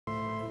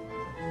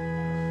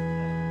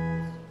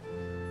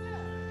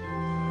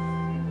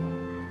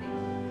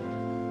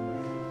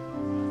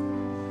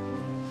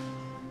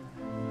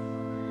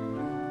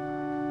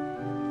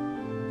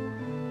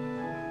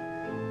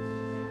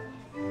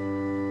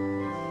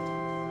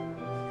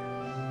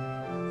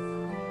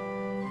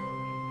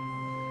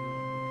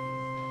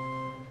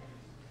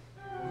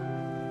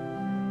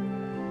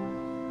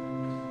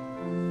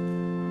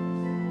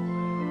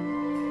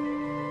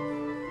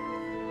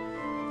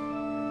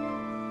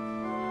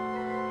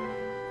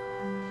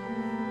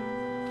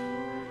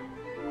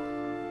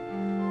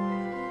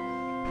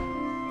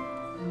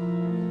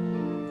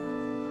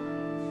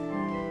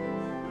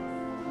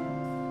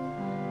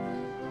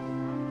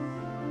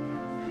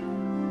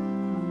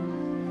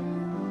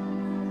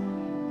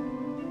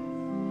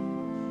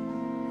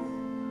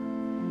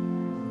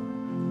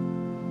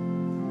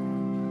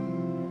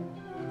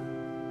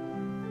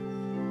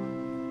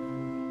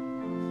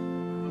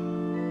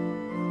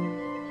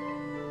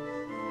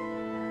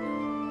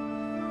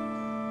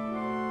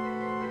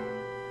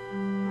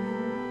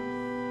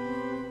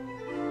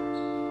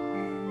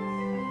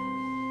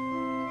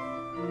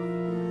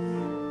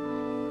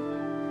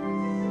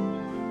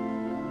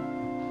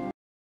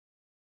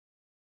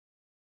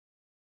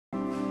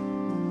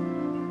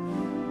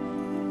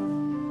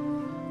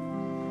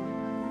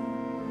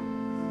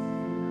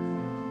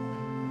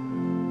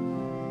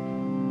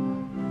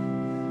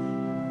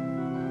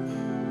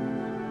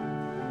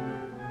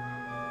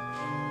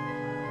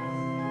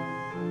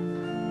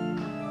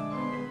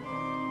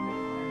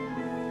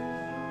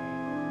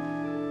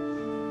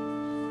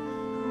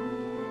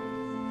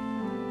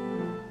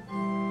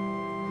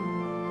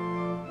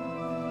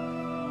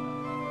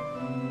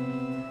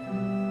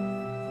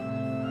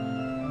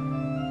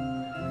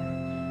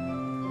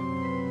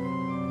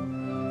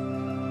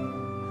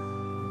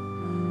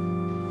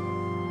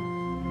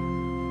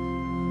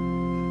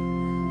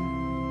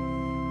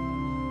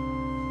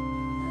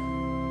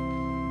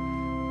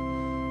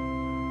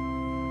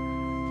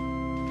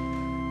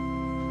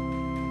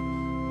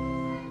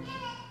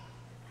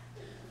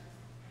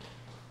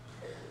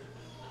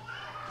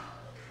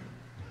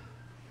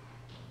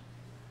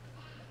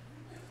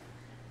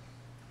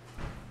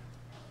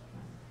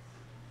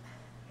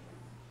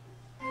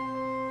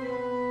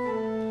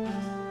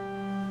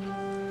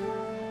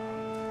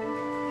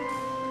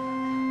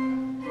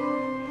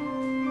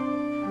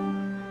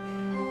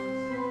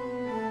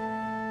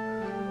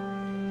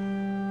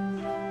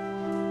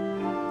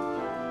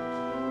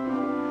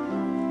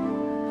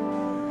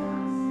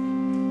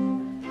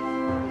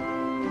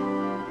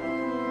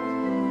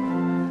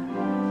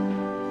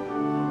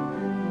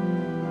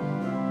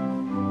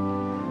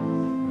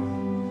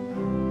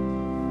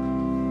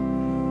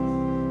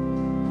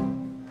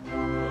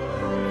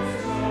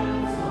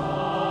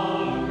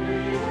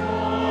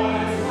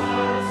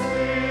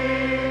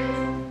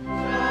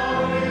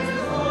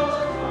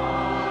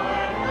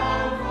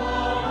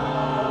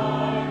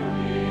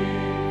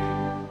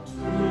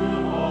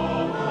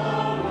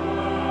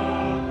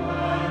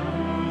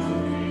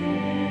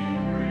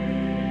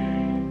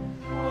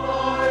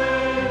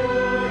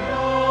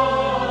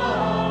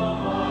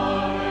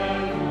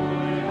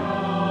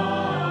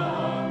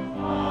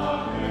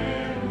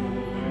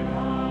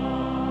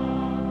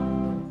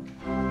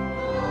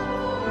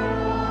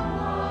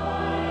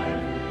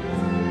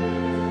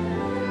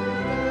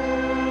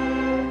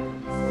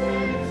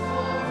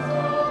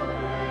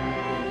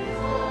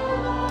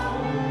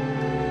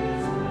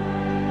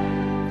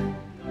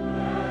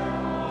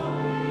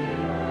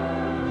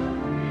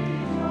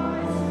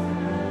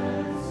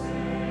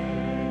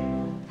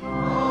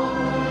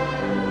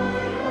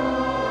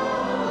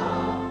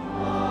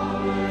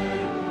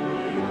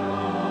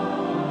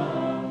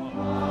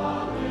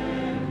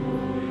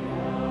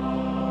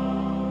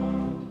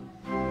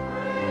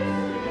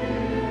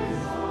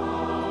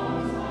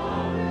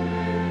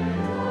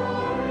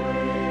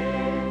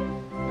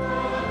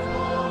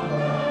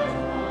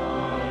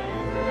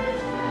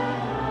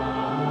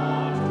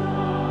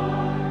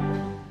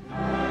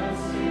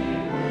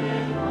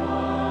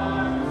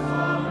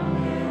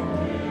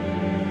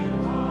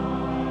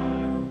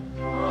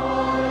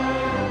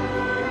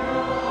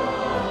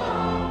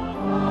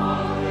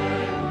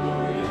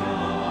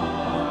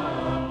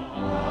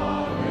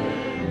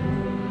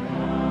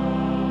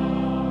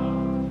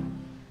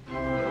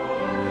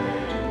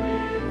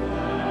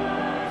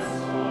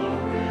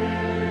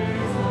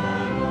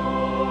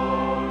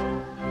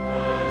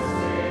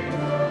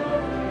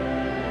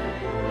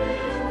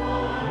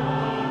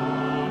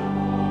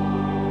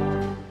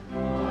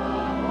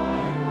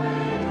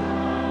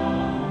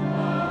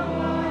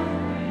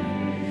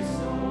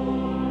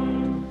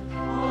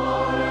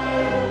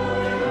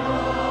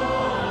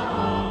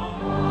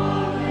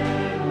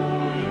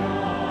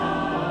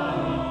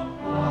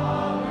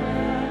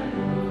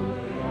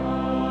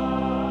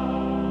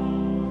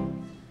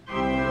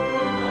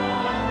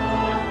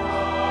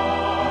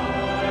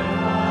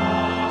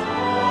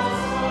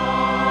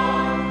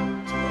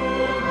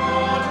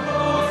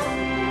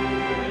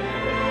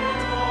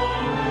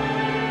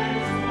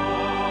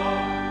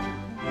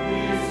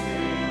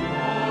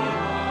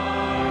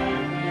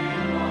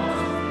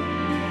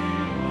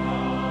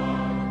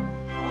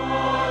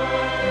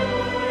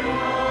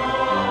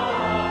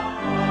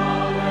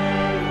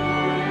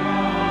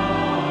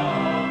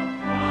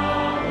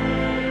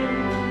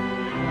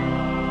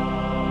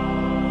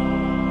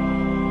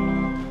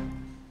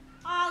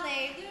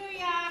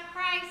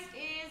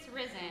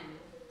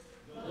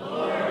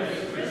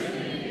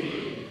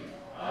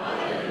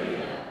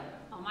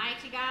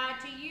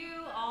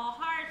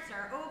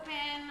are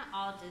open,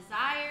 all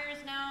desires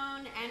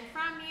known, and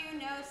from you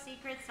no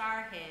secrets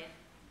are hid.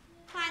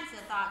 Cleanse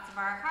the thoughts of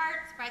our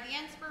hearts by the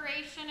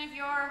inspiration of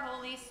your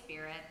Holy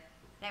Spirit,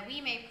 that we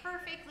may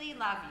perfectly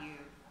love you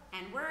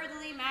and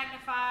worthily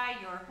magnify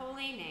your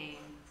holy name,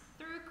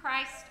 through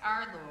Christ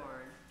our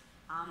Lord.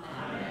 Amen.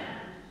 Amen.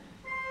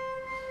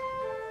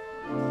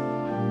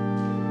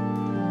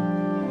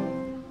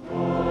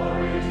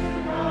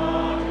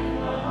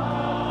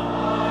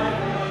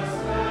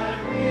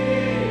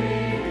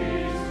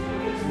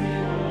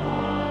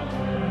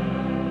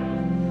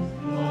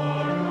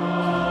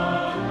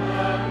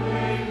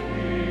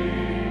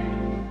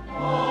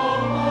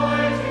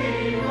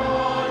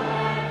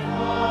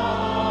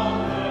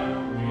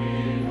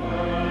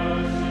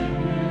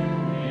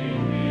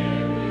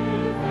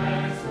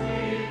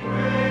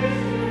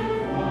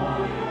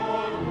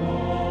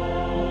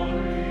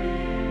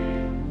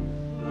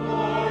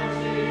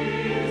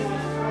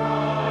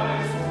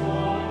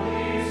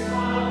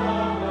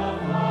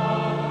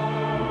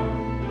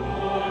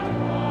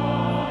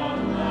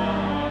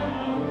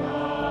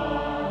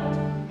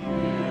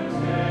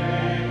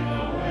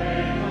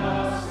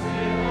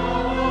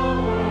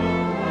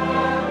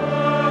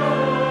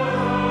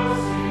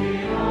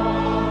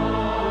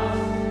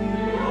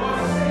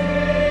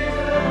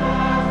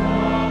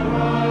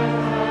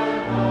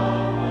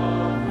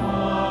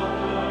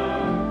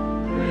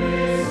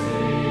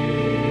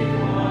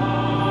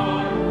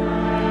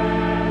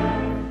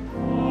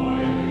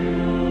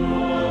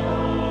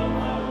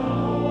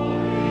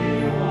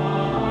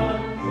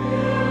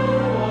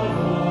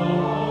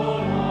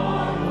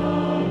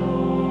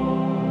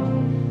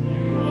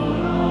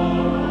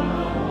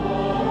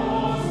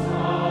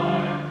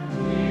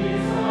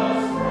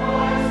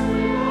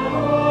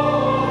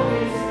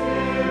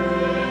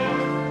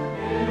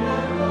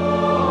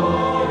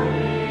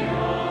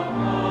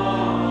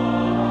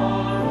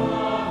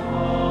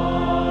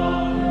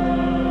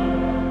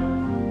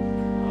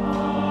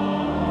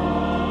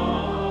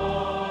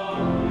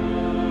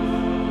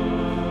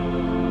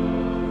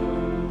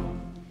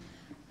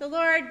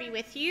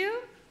 With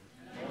you.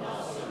 And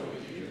also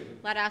with you.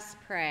 Let us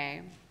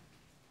pray.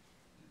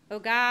 O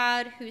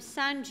God, whose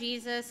Son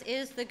Jesus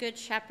is the good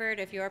shepherd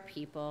of your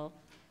people,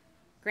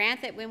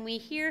 grant that when we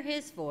hear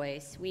his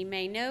voice, we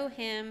may know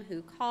him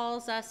who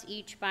calls us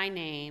each by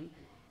name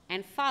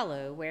and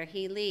follow where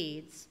he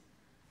leads,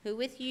 who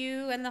with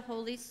you and the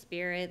Holy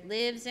Spirit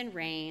lives and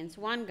reigns,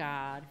 one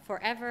God,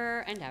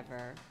 forever and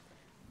ever.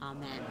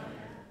 Amen.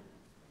 Amen.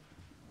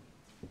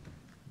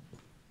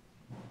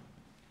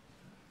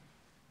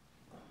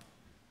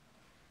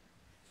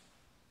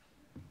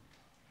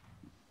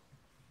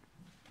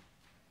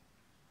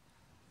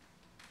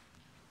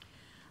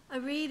 A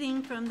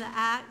reading from the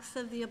Acts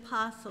of the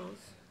Apostles.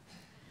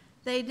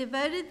 They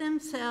devoted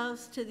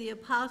themselves to the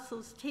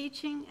apostles'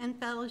 teaching and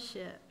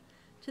fellowship,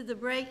 to the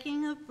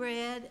breaking of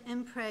bread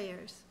and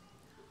prayers.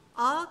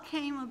 All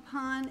came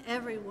upon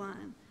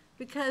everyone,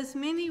 because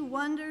many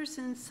wonders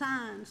and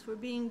signs were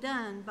being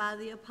done by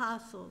the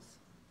apostles.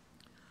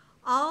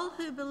 All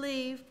who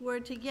believed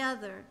were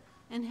together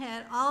and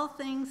had all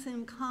things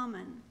in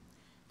common.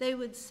 They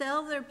would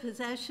sell their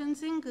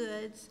possessions and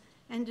goods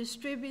and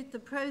distribute the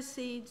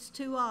proceeds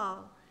to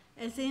all,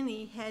 as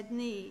any had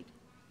need.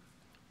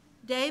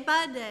 Day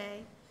by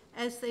day,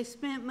 as they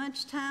spent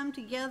much time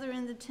together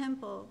in the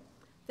temple,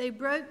 they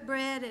broke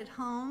bread at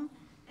home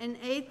and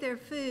ate their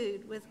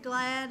food with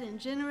glad and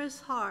generous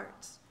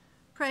hearts,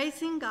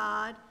 praising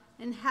God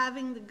and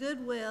having the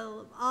goodwill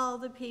of all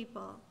the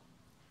people.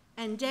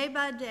 And day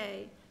by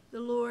day,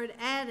 the Lord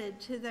added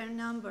to their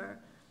number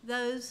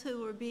those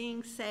who were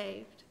being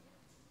saved.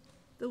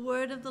 The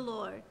word of the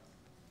Lord.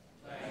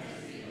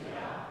 Thanks be to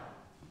God.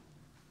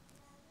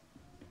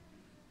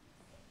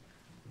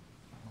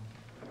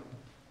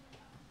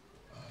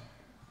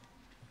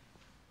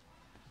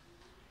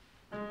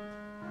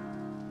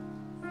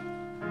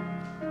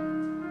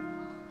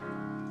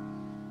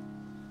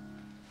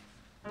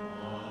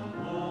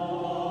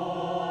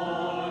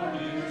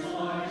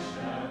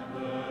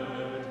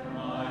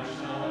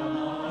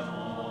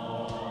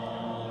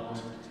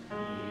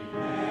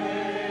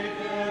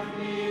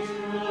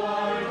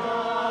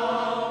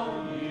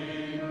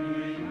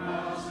 Bring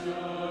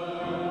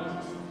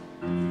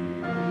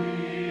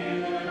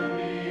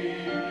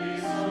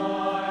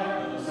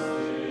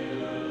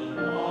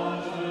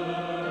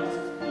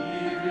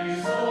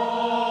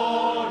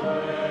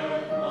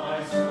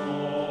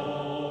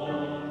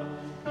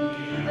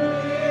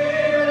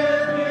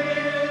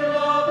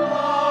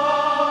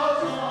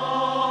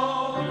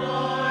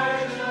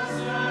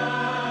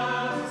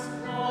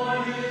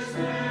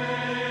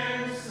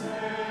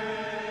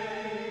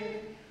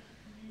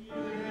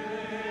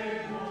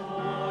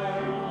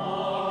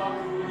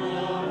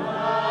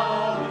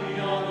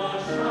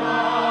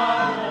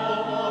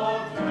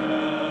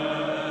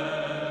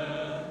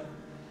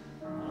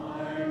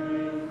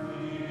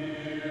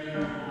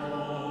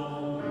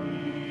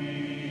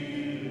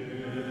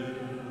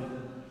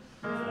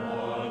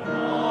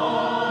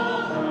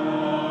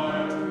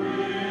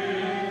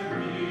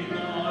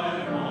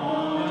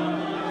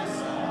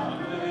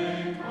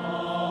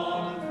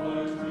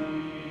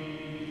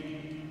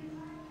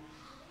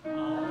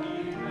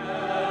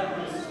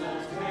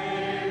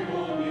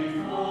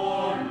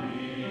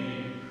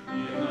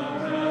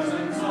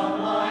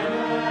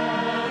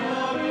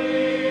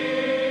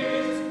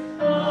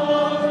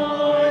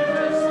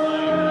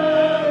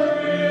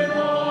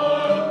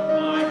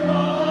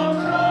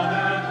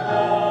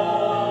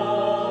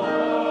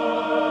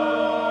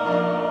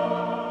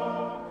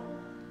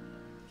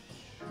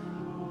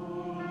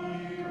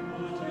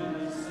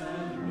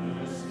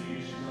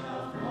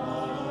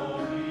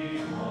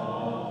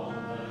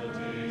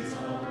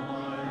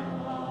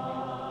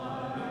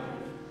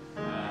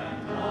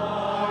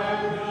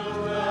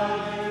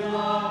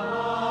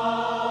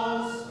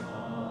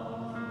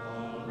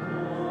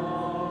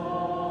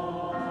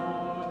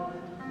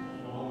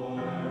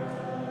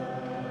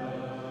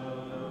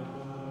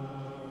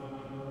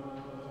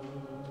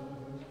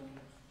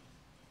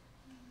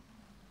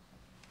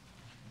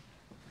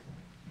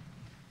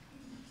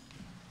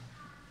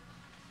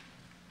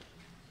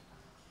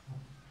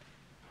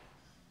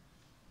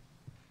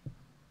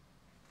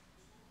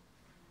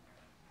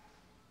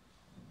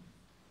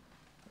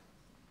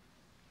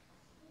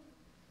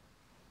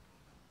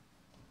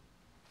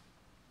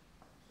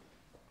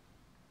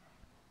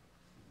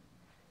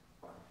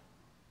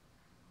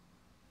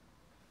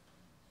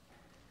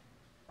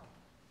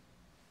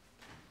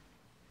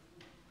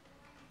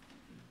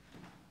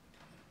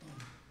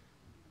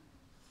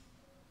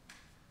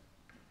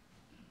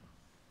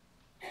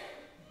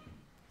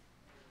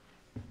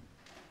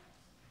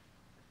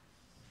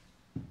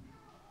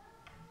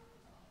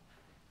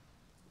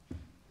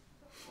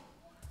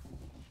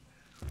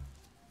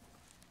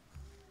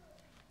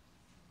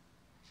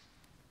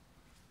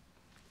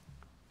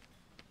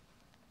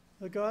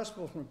The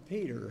Gospel from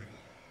Peter,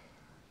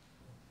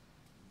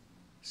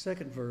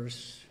 second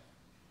verse.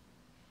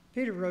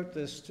 Peter wrote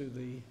this to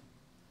the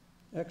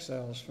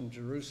exiles from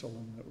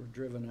Jerusalem that were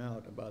driven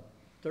out about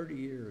 30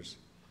 years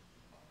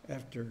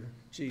after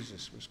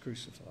Jesus was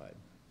crucified.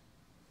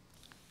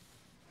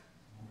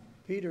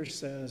 Peter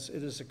says,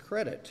 "It is a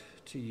credit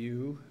to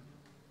you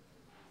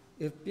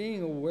if,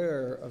 being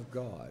aware of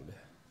God,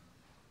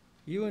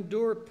 you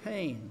endure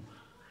pain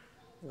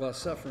while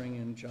suffering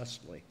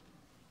unjustly.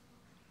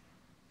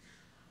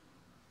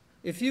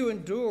 If you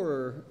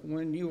endure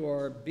when you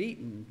are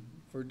beaten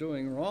for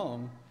doing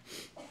wrong,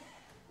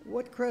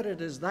 what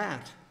credit is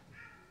that?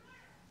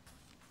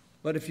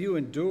 But if you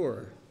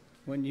endure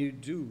when you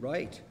do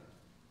right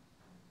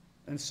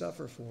and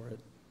suffer for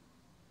it,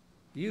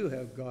 you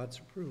have God's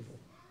approval.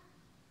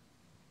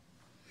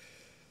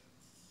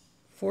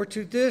 For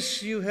to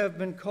this you have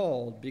been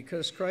called,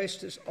 because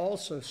Christ has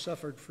also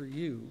suffered for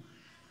you,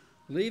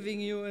 leaving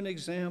you an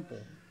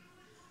example,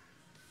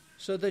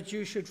 so that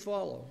you should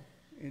follow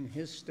in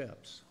his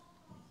steps.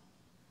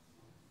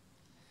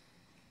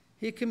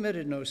 He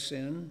committed no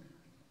sin,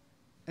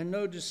 and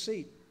no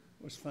deceit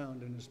was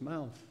found in his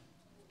mouth.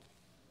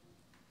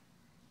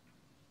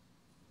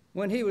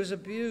 When he was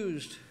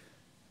abused,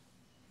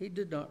 he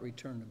did not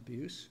return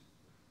abuse.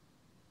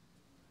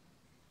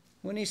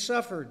 When he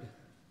suffered,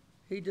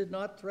 he did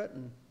not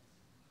threaten,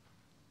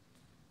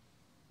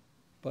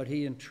 but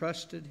he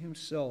entrusted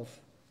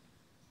himself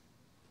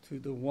to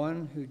the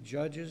one who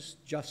judges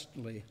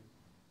justly.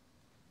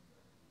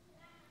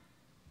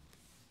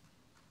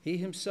 He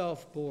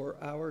himself bore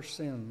our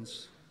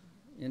sins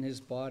in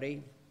his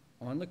body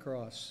on the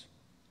cross,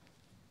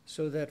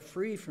 so that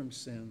free from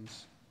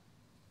sins,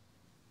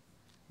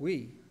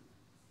 we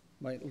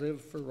might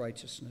live for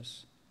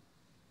righteousness.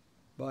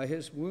 By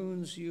his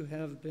wounds you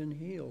have been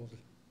healed.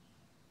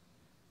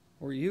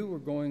 Or you were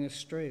going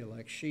astray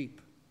like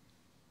sheep,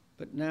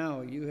 but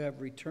now you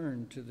have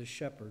returned to the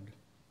shepherd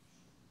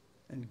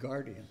and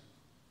guardian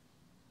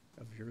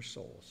of your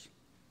souls."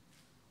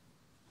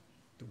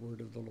 The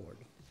word of the Lord.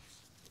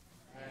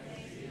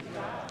 Thanks be to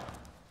God.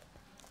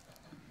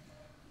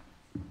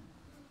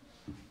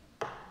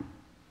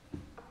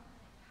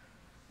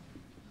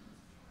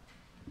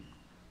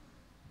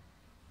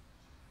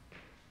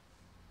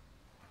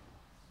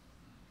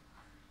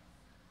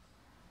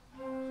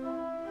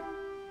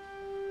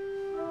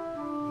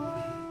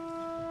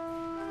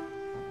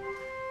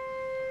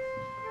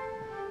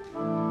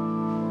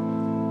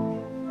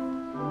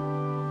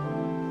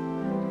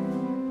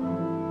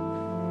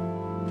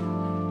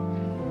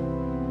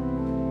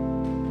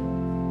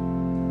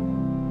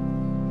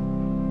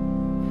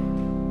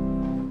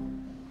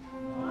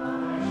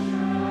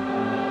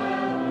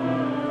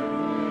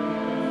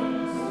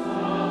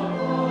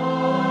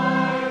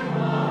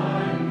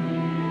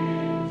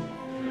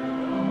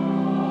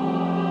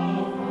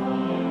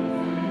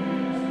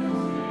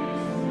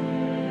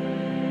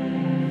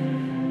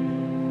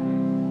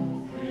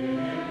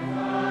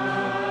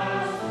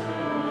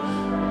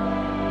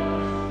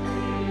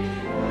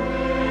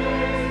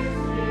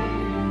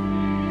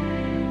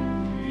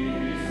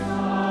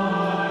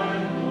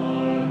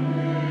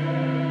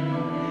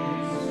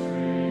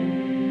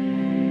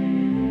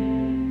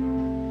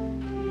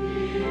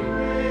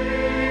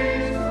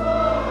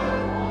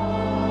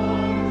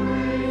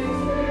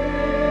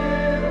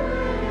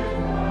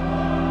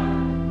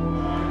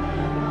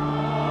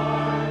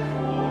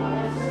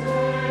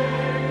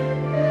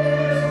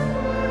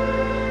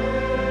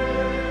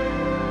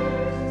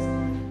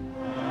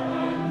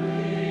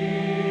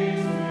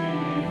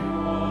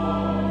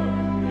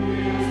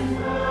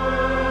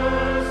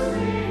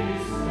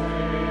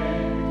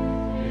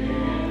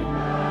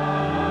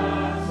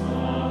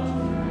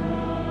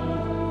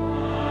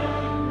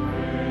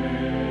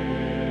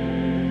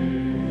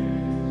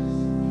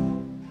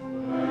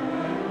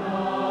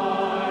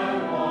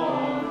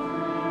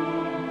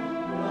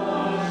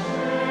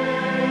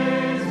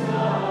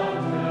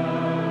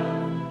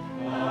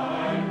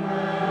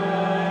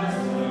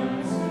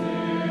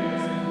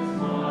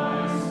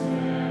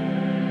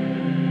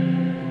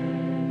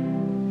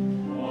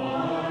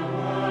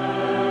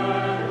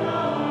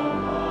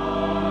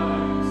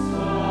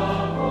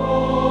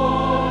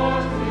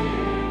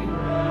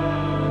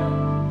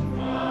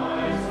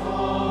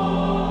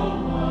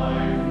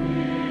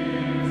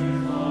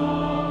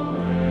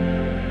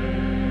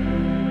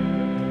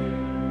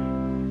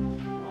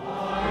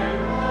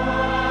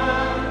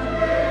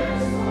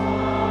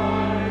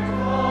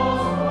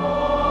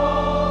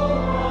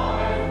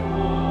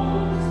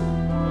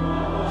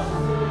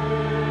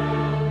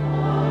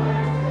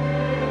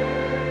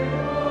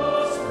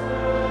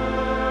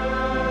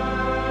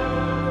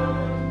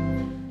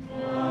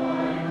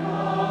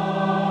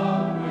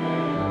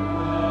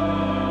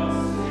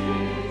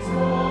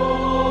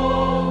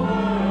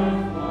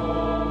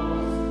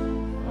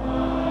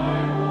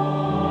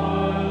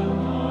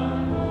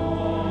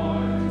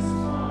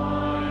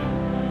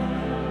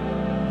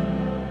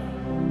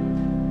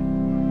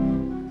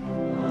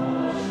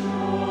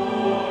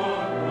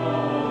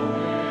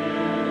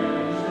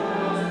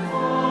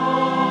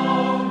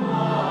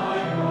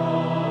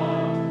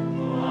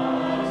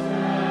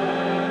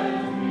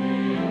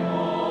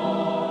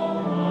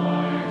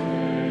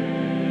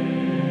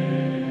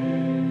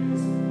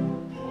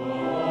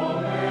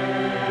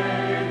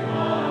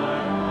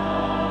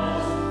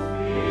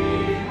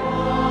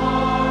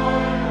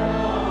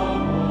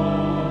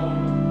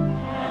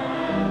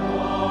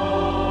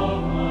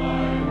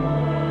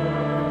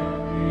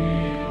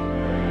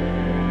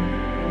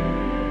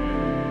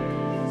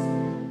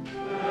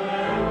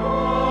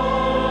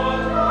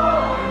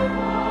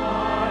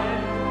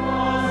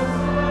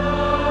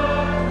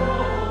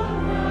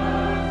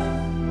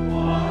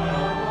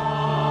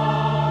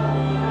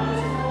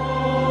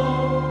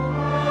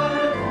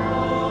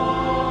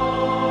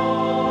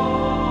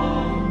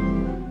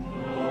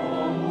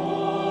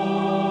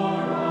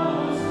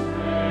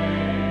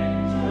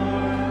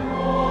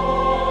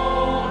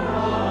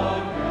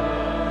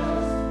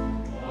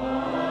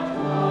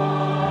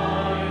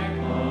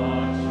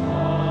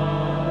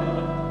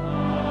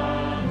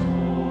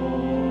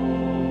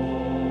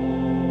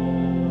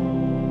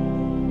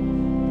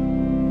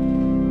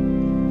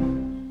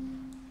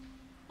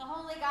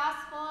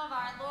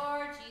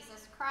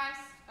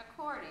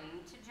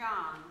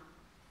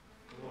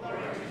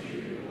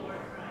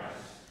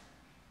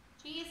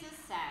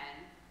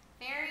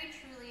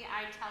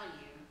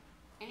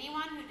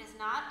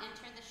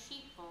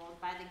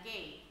 the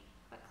gate,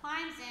 but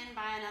climbs in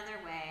by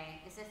another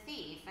way is a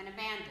thief and a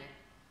bandit.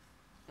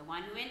 The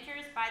one who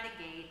enters by the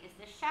gate is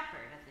the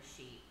shepherd of the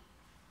sheep.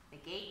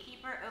 The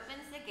gatekeeper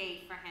opens the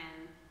gate for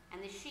him, and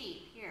the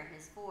sheep hear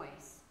his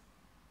voice.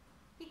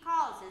 He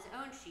calls his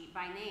own sheep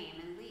by name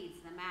and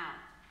leads them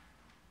out.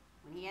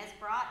 When he has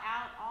brought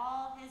out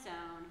all his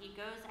own, he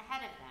goes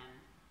ahead of them,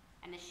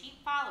 and the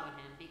sheep follow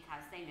him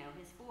because they know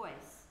his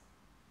voice.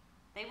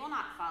 They will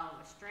not follow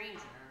a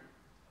stranger,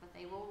 but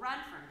they will run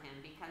from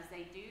him because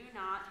they do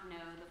not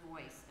know the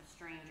voice of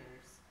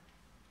strangers.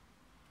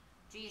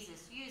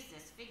 Jesus used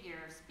this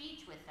figure of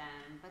speech with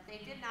them, but they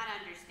did not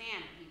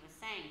understand what he was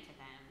saying to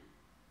them.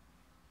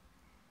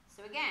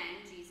 So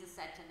again, Jesus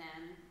said to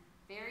them,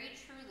 "Very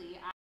truly,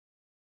 I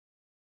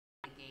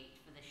am the gate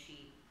for the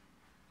sheep.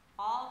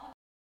 All who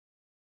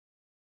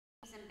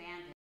and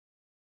bandits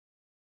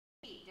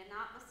did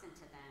not listen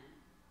to them.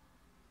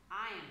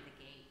 I am the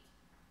gate.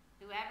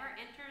 Whoever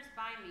enters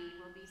by me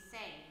will be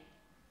saved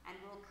and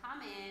will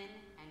come in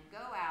and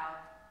go out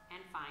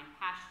and find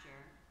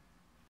pasture.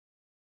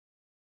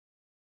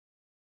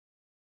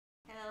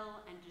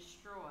 Kill and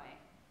destroy.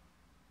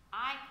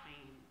 I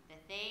claim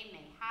that they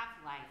may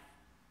have life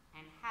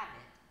and have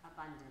it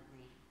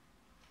abundantly."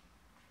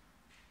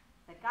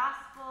 The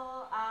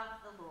Gospel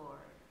of the Lord.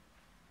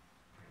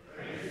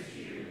 Praise to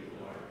you,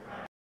 Lord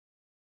Christ.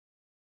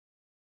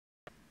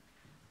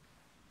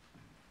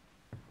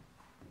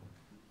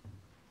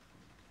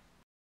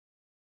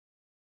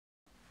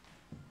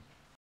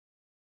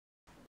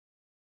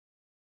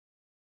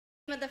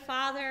 In the name of the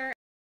Father,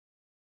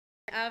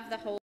 and of the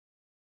Holy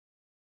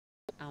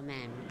Spirit.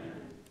 Amen.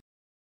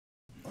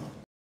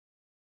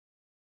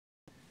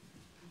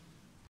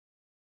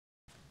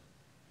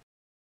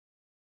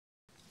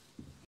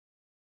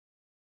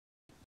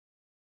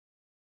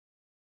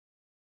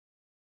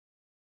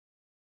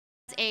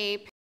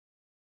 A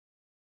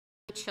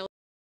children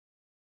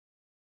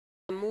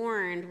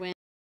mourned when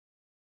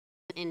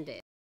it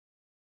ended.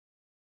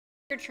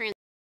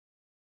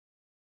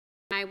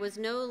 I was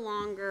no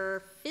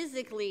longer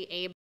physically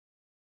able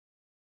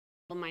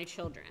to my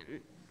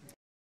children.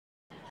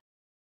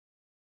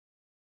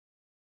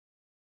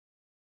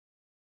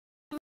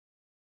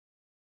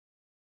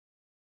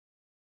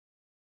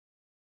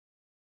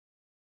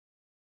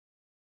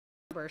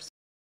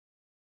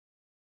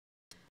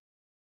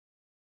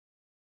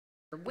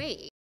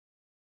 Wait.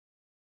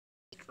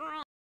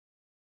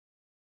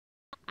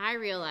 I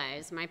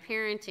realized my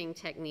parenting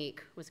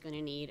technique was going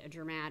to need a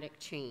dramatic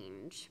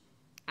change.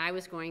 I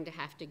was going to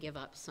have to give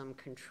up some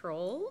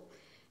control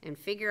and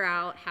figure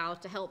out how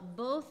to help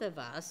both of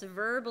us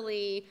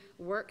verbally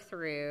work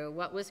through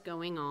what was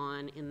going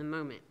on in the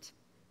moment.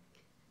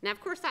 Now,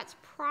 of course, that's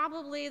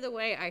probably the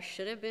way I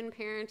should have been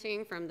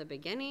parenting from the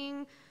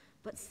beginning,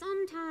 but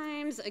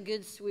sometimes a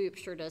good swoop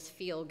sure does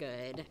feel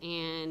good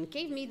and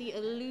gave me the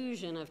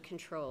illusion of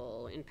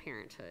control in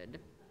parenthood.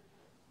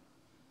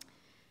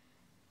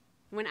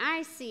 When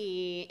I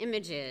see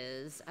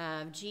images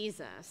of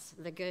Jesus,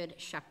 the Good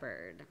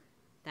Shepherd,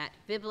 that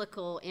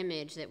biblical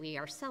image that we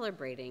are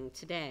celebrating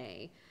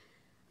today,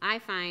 I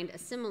find a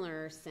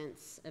similar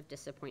sense of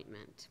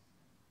disappointment.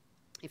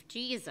 If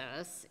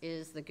Jesus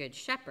is the Good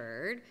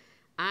Shepherd,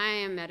 I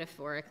am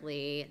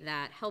metaphorically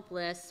that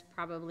helpless,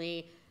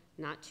 probably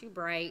not too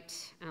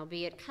bright,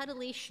 albeit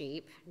cuddly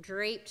sheep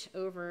draped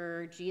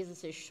over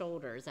Jesus'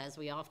 shoulders, as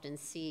we often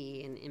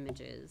see in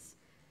images.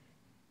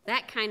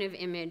 That kind of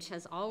image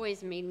has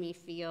always made me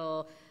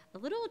feel a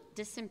little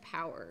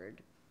disempowered.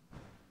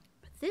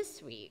 But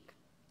this week,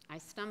 I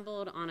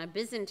stumbled on a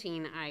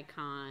Byzantine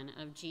icon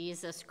of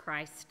Jesus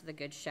Christ, the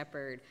Good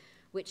Shepherd,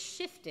 which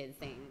shifted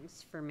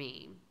things for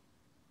me.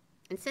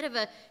 Instead of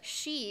a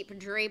sheep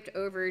draped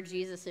over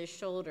Jesus'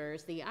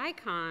 shoulders, the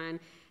icon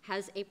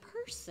has a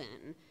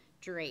person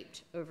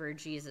draped over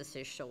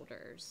Jesus'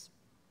 shoulders.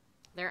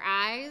 Their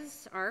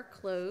eyes are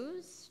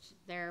closed,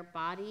 their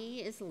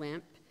body is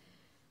limp,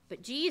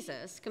 but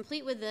Jesus,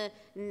 complete with the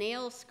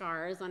nail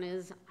scars on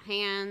his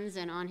hands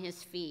and on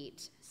his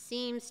feet,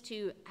 seems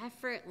to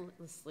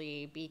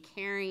effortlessly be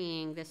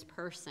carrying this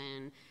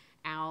person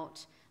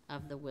out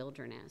of the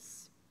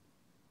wilderness.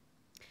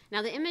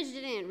 Now, the image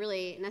didn't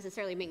really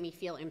necessarily make me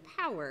feel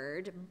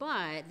empowered,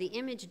 but the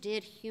image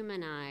did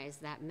humanize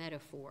that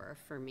metaphor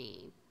for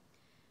me.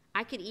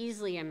 I could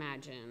easily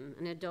imagine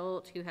an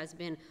adult who has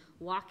been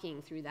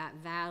walking through that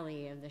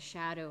valley of the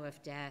shadow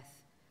of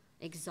death,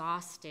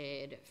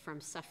 exhausted from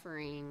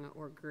suffering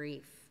or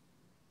grief.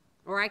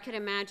 Or I could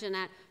imagine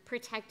that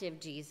protective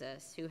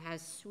Jesus who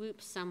has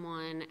swooped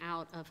someone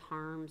out of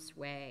harm's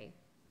way.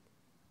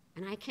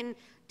 And I can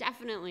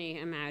definitely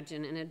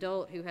imagine an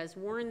adult who has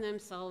worn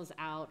themselves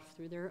out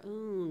through their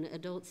own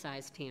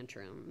adult-sized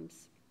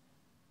tantrums.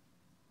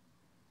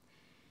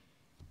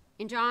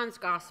 In John's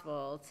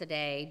Gospel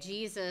today,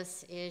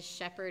 Jesus is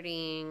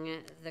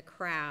shepherding the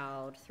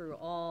crowd through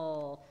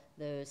all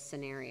those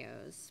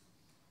scenarios.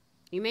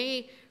 You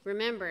may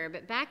remember,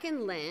 but back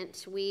in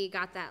Lent, we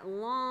got that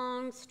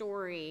long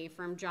story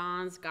from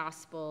John's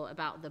gospel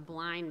about the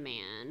blind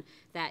man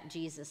that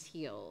Jesus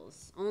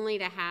heals, only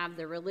to have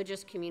the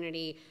religious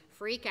community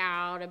freak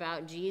out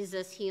about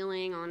Jesus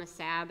healing on a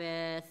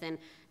Sabbath and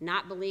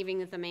not believing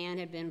that the man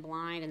had been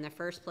blind in the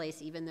first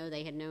place, even though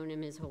they had known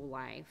him his whole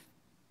life.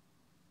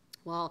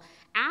 Well,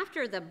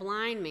 after the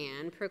blind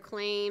man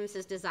proclaims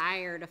his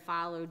desire to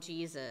follow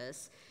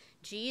Jesus,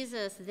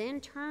 Jesus then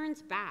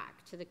turns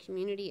back to the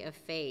community of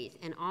faith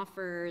and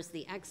offers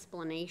the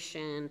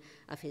explanation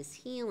of his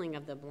healing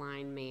of the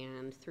blind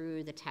man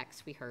through the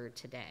text we heard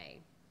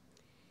today.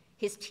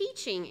 His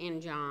teaching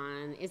in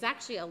John is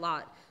actually a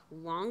lot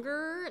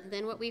longer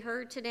than what we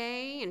heard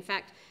today. In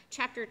fact,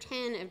 chapter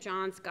 10 of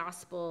John's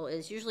gospel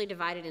is usually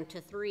divided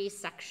into 3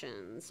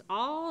 sections,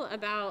 all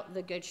about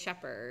the Good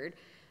Shepherd,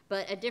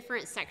 but a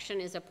different section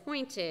is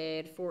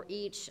appointed for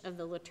each of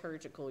the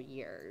liturgical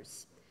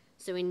years.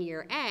 So in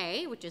year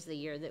A, which is the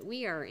year that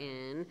we are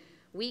in,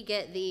 we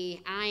get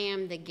the I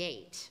am the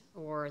gate,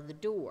 or the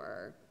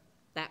door,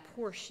 that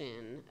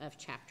portion of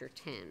chapter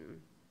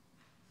 10.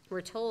 We're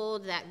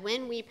told that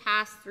when we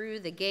pass through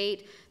the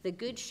gate, the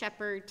Good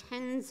Shepherd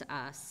tends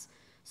us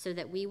so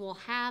that we will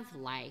have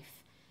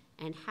life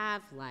and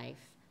have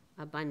life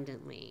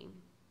abundantly.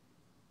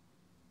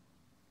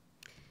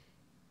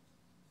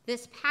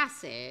 This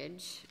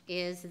passage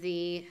is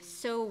the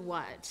so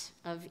what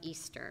of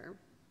Easter.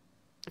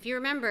 If you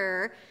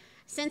remember,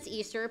 since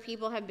Easter,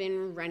 people have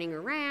been running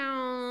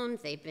around.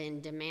 They've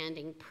been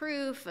demanding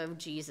proof of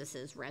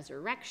Jesus'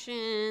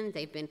 resurrection.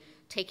 They've been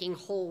taking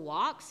whole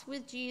walks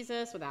with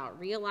Jesus without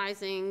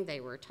realizing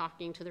they were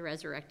talking to the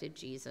resurrected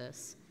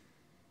Jesus.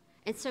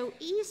 And so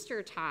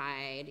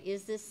Eastertide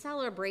is this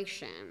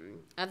celebration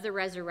of the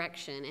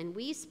resurrection, and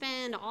we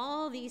spend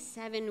all these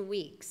 7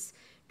 weeks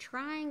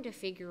trying to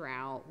figure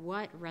out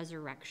what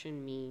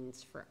resurrection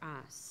means for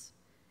us.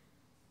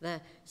 The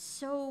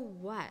so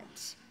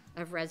what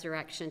of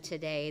resurrection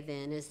today,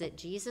 then, is that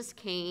Jesus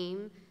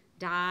came,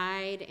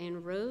 died,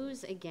 and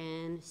rose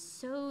again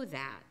so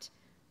that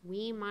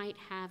we might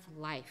have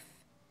life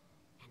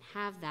and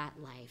have that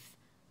life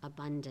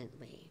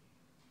abundantly.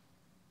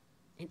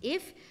 And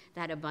if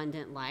that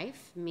abundant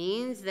life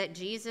means that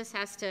Jesus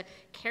has to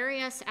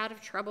carry us out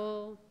of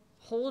trouble,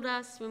 hold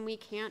us when we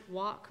can't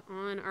walk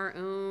on our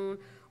own,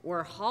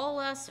 or haul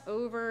us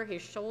over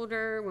his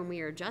shoulder when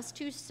we are just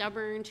too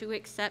stubborn to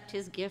accept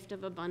his gift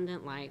of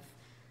abundant life,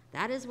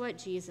 that is what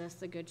Jesus,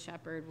 the Good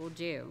Shepherd, will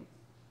do.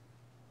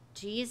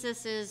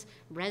 Jesus'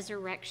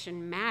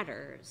 resurrection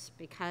matters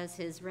because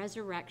his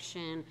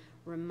resurrection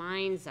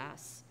reminds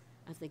us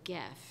of the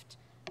gift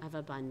of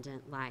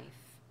abundant life.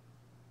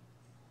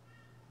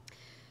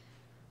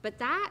 But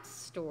that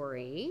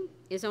story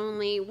is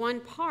only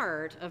one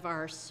part of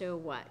our so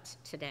what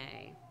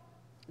today.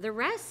 The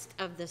rest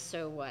of the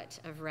so what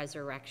of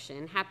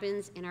resurrection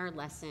happens in our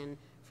lesson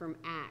from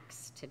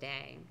Acts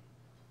today.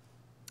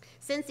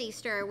 Since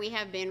Easter, we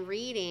have been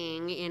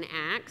reading in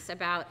Acts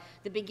about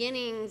the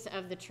beginnings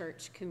of the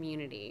church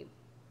community.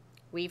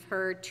 We've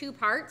heard 2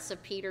 parts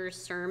of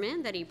Peter's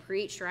sermon that he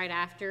preached right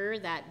after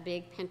that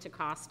big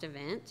Pentecost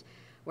event,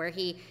 where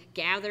he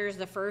gathers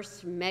the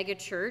first mega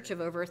church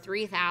of over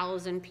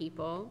 3,000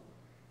 people.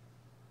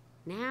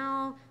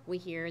 Now we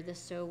hear the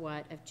so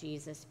what of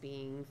Jesus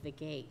being the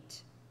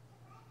gate.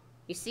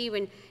 You see,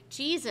 when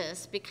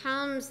Jesus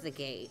becomes the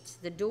gate,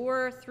 the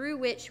door through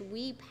which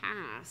we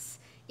pass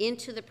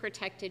into the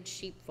protected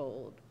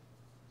sheepfold,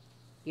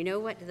 you know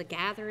what the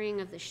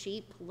gathering of the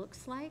sheep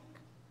looks like?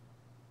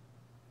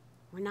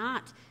 We're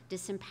not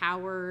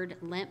disempowered,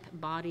 limp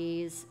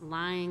bodies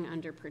lying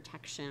under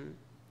protection.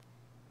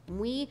 When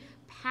we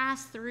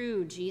pass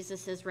through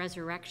Jesus'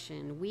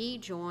 resurrection, we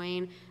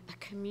join a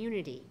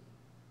community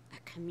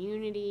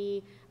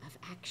of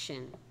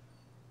action.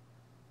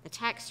 The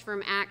text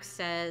from Acts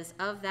says,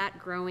 of that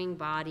growing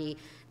body,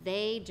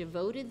 they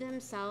devoted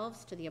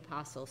themselves to the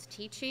apostles'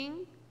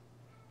 teaching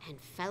and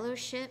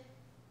fellowship,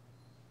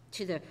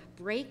 to the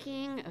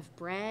breaking of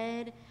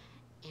bread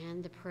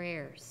and the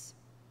prayers.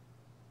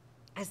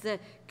 As the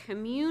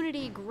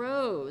community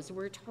grows,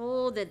 we're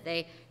told that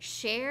they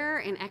share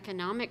in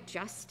economic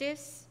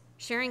justice,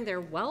 sharing their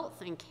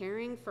wealth and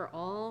caring for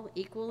all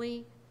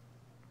equally.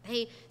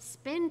 They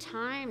spend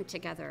time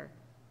together,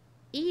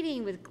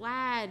 eating with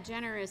glad,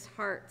 generous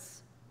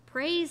hearts,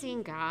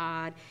 praising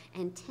God,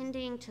 and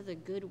tending to the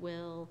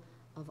goodwill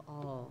of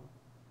all.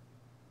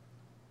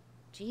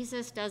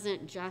 Jesus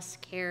doesn't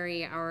just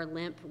carry our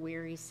limp,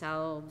 weary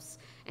selves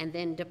and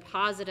then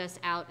deposit us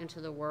out into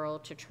the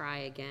world to try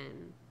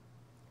again.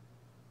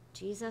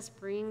 Jesus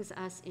brings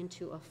us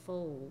into a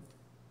fold,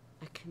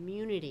 a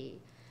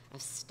community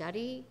of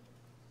study,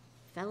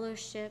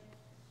 fellowship,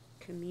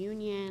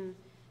 communion,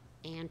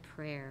 and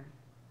prayer.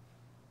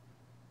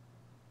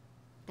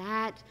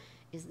 That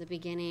is the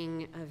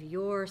beginning of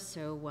your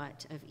so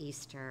what of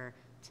Easter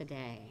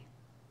today.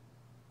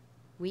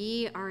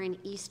 We are an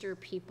Easter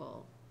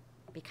people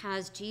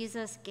because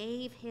Jesus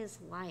gave his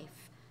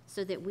life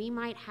so that we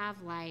might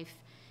have life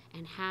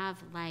and have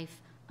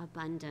life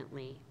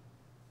abundantly.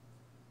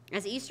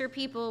 As Easter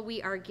people,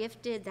 we are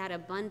gifted that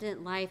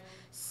abundant life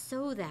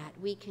so that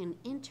we can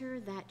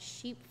enter that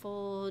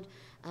sheepfold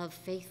of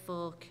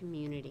faithful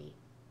community.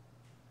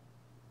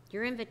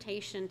 Your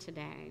invitation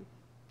today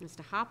is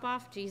to hop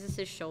off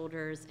Jesus'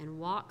 shoulders and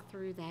walk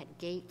through that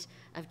gate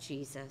of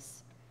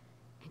Jesus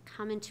and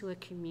come into a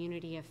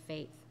community of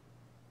faith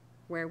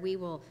where we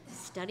will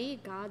study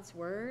God's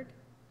word,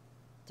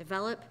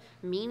 develop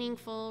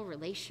meaningful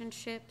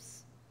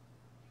relationships,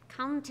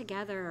 come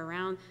together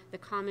around the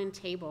common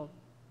table,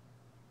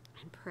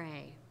 and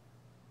pray.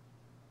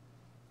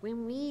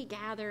 When we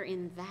gather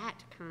in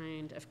that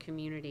kind of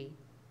community,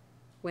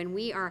 when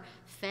we are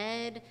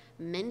fed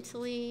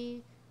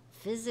mentally,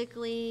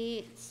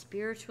 physically,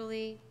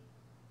 spiritually,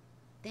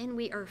 then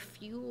we are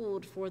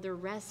fueled for the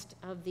rest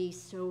of the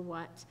so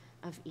what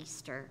of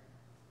Easter.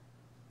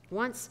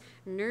 Once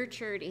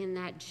nurtured in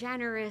that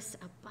generous,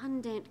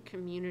 abundant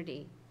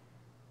community,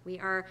 we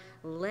are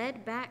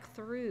led back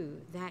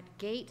through that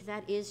gate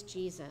that is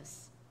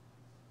Jesus,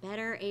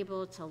 better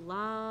able to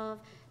love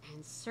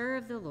and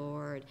serve the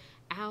Lord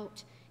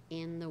out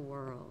in the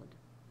world.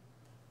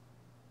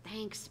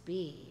 Thanks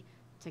be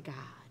to God.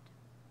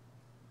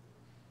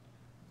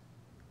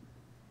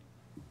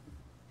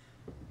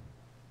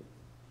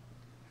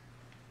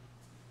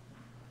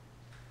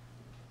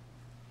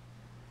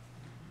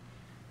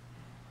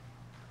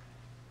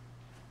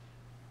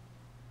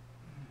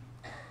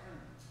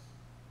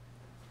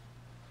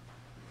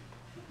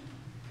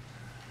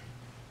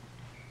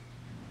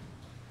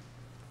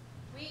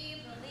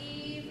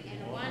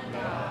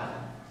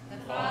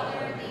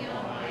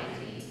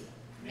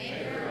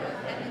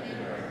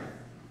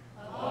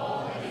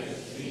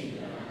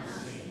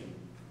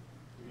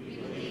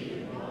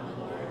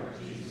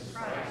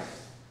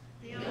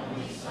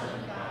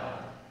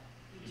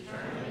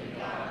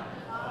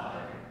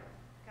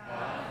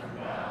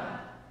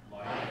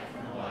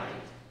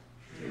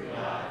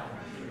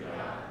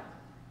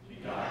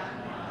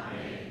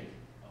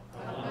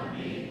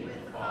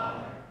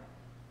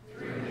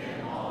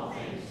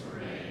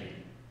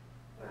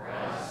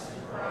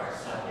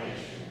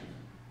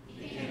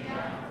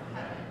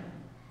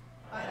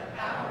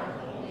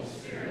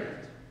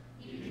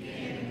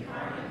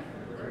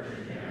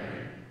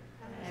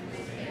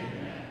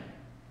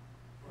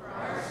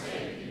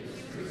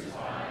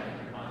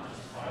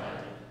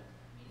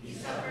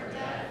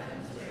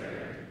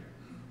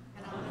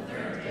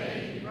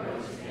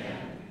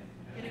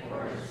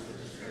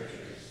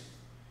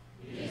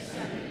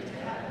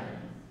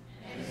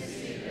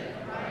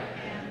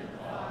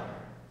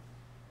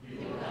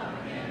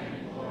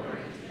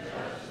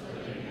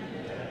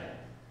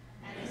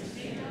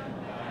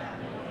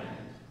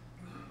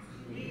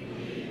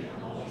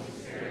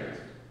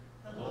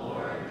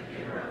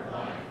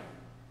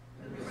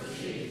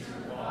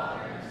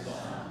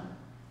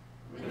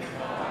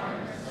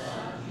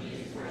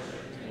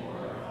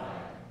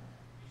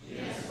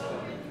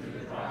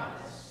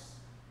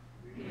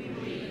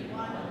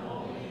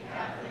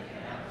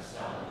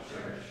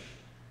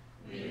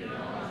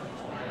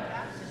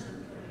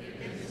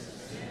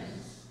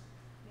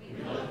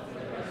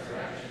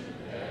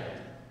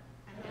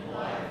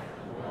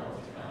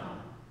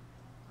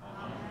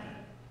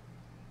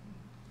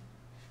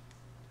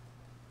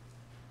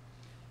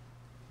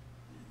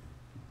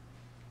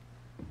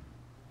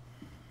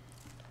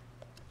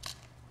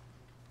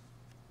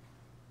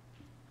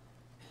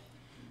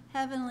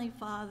 Heavenly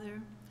Father,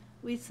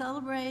 we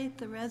celebrate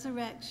the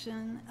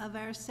resurrection of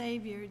our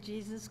Savior,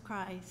 Jesus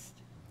Christ.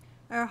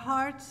 Our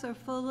hearts are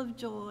full of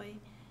joy,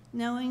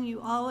 knowing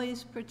you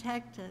always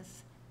protect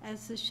us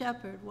as the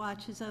shepherd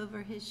watches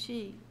over his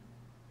sheep.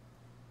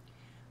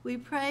 We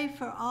pray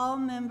for all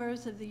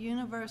members of the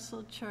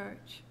Universal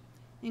Church,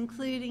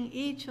 including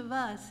each of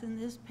us in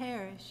this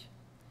parish,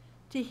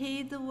 to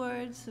heed the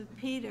words of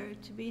Peter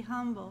to be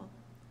humble,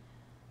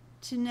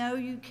 to know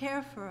you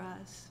care for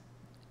us,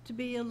 to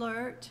be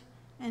alert,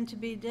 and to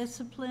be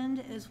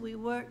disciplined as we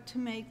work to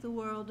make the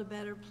world a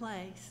better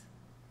place.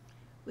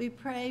 We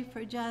pray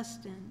for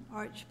Justin,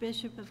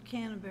 Archbishop of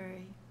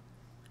Canterbury,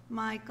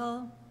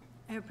 Michael,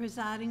 our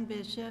presiding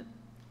bishop,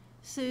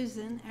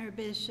 Susan, our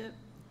bishop,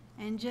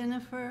 and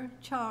Jennifer,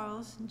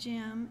 Charles,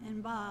 Jim,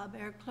 and Bob,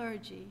 our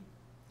clergy.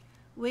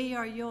 We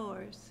are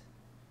yours.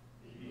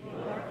 Be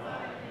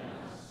glorified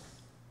in us.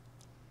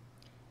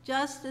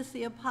 Just as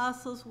the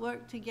apostles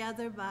worked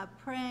together by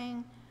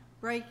praying,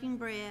 breaking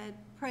bread,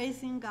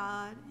 praising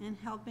God, and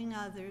helping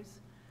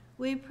others,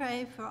 we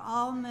pray for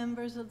all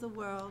members of the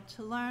world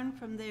to learn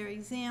from their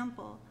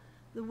example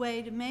the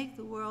way to make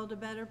the world a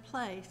better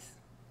place.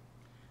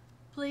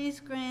 Please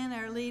grant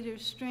our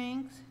leaders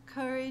strength,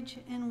 courage,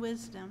 and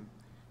wisdom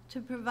to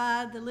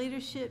provide the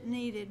leadership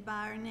needed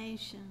by our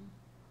nation.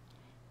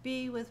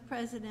 Be with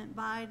President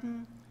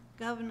Biden,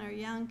 Governor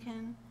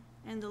Youngkin,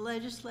 and the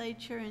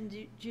legislature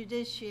and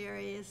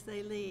judiciary as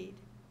they lead.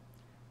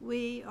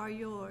 We are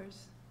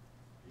yours.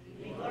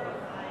 Be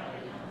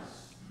glorified in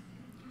us.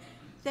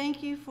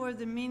 Thank you for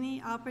the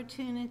many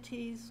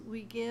opportunities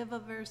we give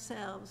of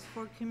ourselves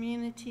for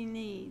community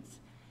needs,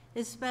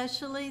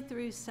 especially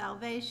through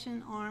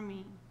Salvation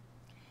Army.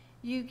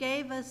 You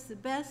gave us the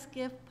best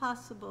gift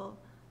possible,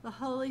 the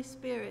Holy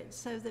Spirit,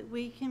 so that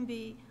we can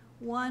be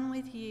one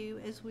with you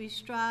as we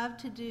strive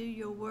to do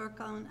your work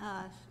on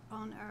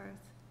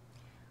earth.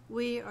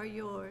 We are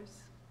yours.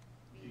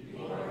 Be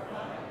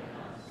glorified in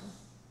us.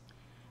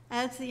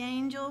 As the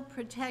angel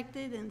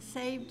protected and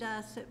saved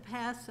us at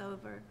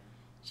Passover,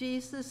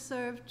 Jesus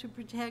served to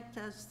protect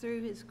us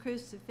through his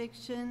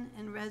crucifixion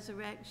and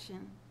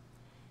resurrection.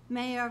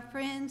 May our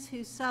friends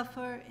who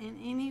suffer in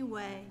any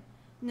way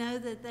know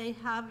that they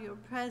have your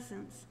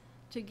presence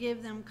to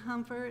give them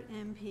comfort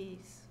and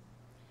peace.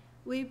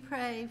 We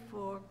pray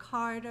for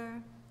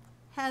Carter,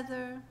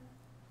 Heather,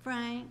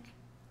 Frank,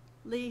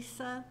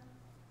 Lisa,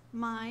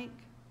 Mike,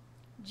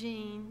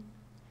 Jean,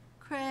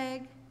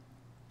 Craig,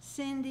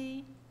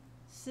 Cindy,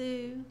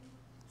 Sue,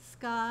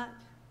 Scott,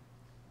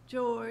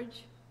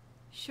 George,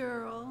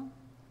 Cheryl,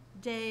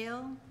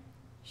 Dale,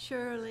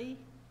 Shirley,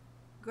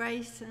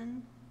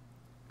 Grayson,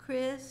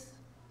 Chris,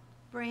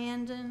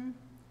 Brandon,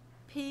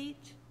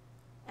 Pete,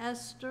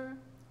 Esther,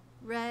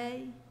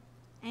 Ray,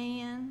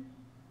 Ann,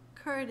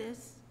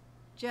 Curtis,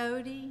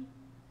 Jody,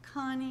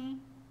 Connie,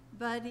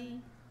 Buddy,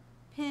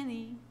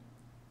 Penny,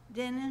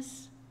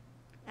 Dennis,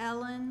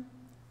 Ellen,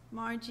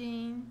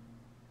 Margene,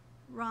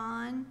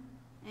 Ron,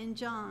 and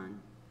John.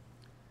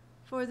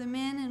 For the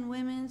men and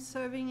women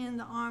serving in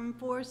the armed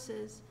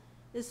forces,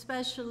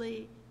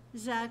 especially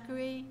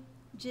Zachary,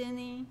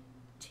 Jenny,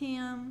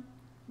 Tim,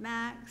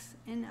 Max,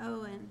 and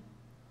Owen.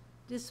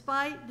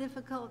 Despite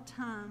difficult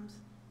times,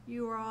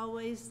 you are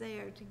always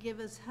there to give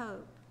us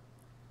hope.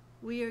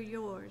 We are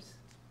yours.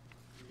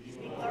 Be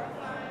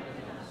glorified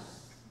in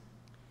us.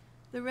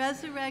 The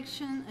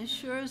resurrection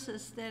assures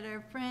us that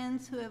our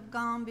friends who have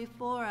gone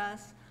before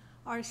us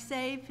are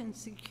safe and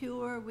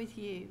secure with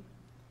you.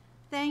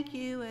 Thank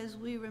you as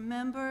we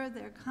remember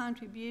their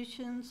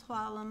contributions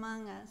while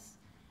among us,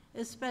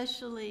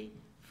 especially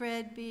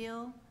Fred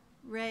Beal,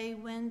 Ray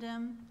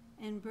Wyndham,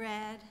 and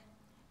Brad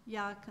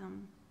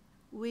Yakum.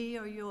 We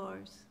are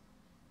yours.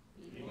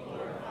 Be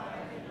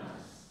glorified in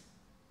us.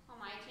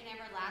 Almighty and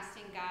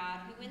everlasting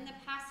God, who in the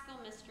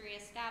Paschal mystery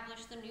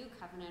established the new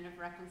covenant of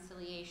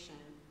reconciliation,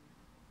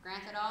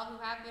 grant that all who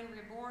have been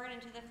reborn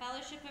into the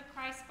fellowship of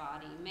Christ's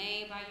body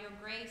may, by your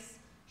grace,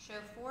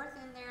 show forth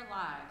in their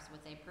lives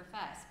what they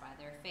profess by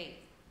their faith.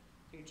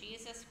 Through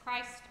Jesus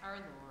Christ our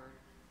Lord.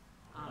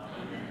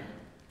 Amen.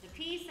 The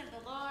peace of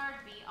the Lord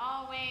be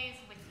always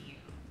with you.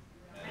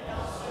 And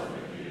also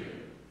with you.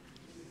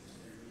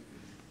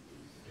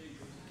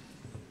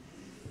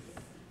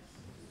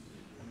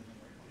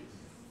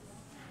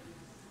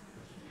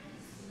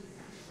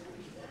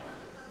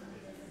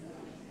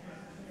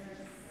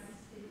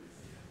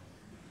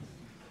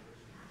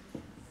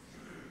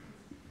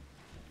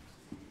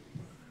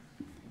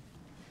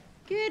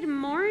 Good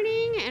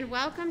morning and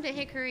welcome to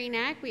Hickory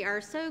Neck. We are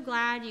so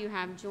glad you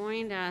have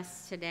joined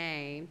us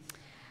today.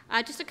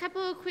 Just a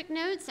couple of quick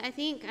notes. I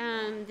think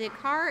the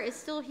car is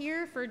still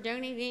here for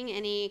donating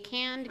any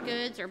canned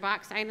goods or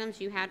box items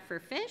you had for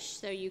fish,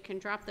 so you can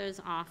drop those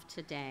off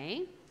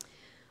today.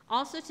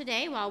 Also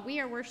today, while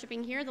we are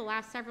worshiping here, the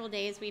last several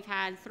days we've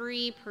had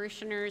 3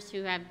 parishioners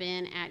who have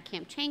been at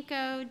Camp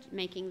Chanko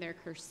making their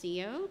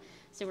Cursillo.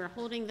 So we're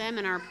holding them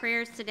in our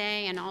prayers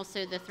today, and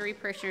also the 3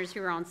 parishioners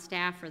who are on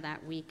staff for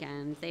that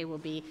weekend. They will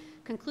be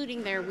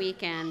concluding their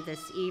weekend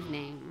this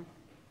evening.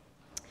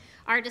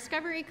 Our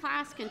discovery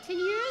class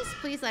continues.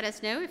 Please let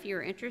us know if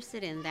you're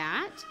interested in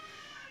that.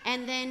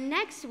 And then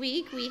next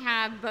week, we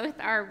have both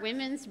our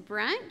women's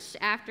brunch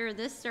after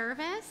this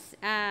service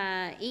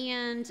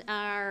and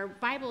our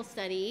Bible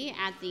study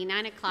at the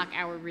 9 o'clock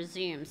hour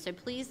resumes. So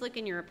please look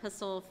in your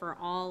epistle for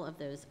all of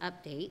those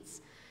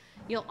updates.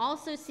 You'll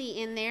also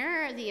see in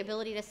there the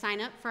ability to sign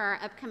up for our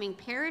upcoming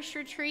parish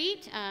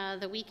retreat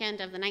the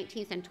weekend of the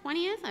 19th and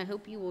 20th. I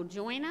hope you will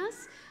join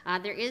us.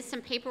 There is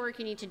some paperwork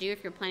you need to do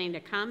if you're planning to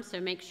come,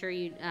 so make sure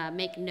you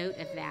make note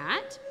of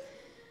that.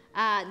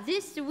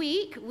 This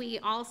week, we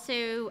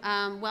also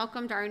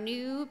welcomed our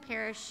new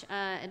parish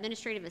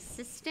administrative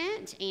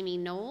assistant, Amy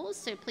Knowles,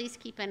 so please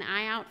keep an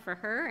eye out for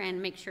her and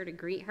make sure to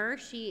greet her.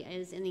 She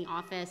is in the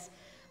office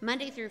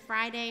Monday through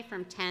Friday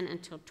from 10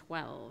 until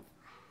 12.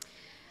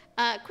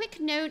 Quick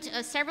note,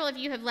 several of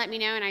you have let me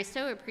know, and I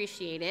so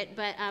appreciate it,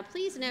 but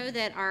please know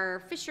that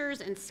our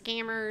fishers and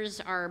scammers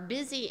are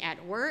busy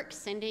at work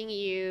sending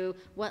you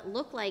what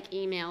look like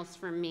emails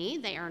from me.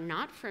 They are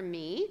not from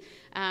me,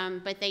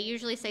 but they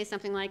usually say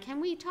something like, can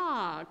we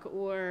talk?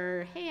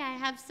 Or, hey, I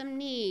have some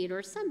need,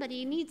 or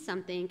somebody needs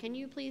something. Can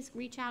you please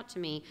reach out to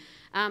me?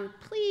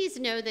 Please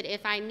know that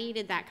if I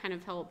needed that kind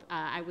of help,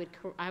 I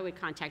would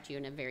contact you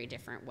in a very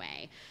different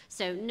way.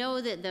 So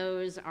know that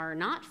those are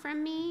not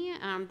from me.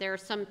 There are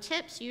some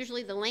tips,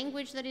 usually the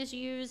language that is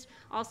used.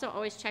 Also,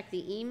 always check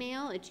the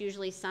email. It's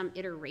usually some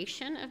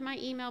iteration of my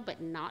email, but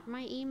not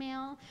my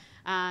email.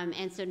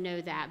 And so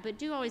know that. But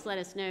do always let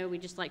us know. We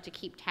just like to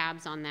keep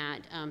tabs on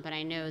that. But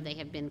I know they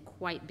have been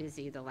quite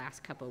busy the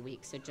last couple of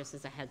weeks, so just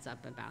as a heads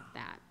up about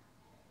that.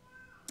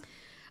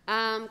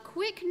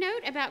 Quick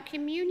note about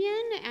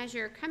communion. As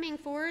you're coming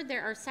forward,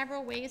 there are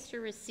several ways to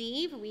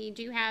receive. We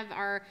do have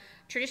our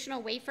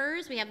traditional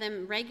wafers. We have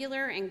them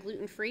regular and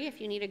gluten-free.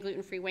 If you need a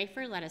gluten-free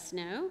wafer, let us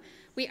know.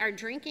 We are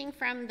drinking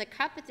from the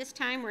cup at this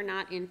time. We're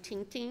not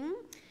intincting.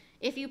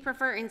 If you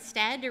prefer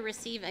instead to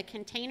receive a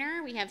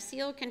container, we have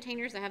sealed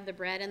containers that have the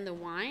bread and the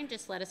wine.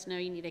 Just let us know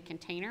you need a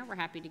container. We're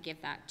happy to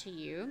give that to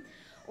you.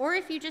 Or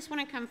if you just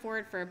want to come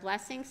forward for a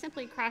blessing,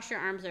 simply cross your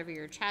arms over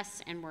your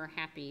chest, and we're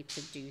happy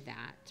to do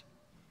that.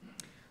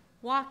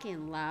 Walk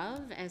in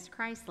love as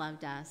Christ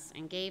loved us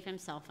and gave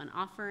himself an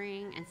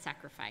offering and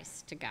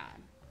sacrifice to God.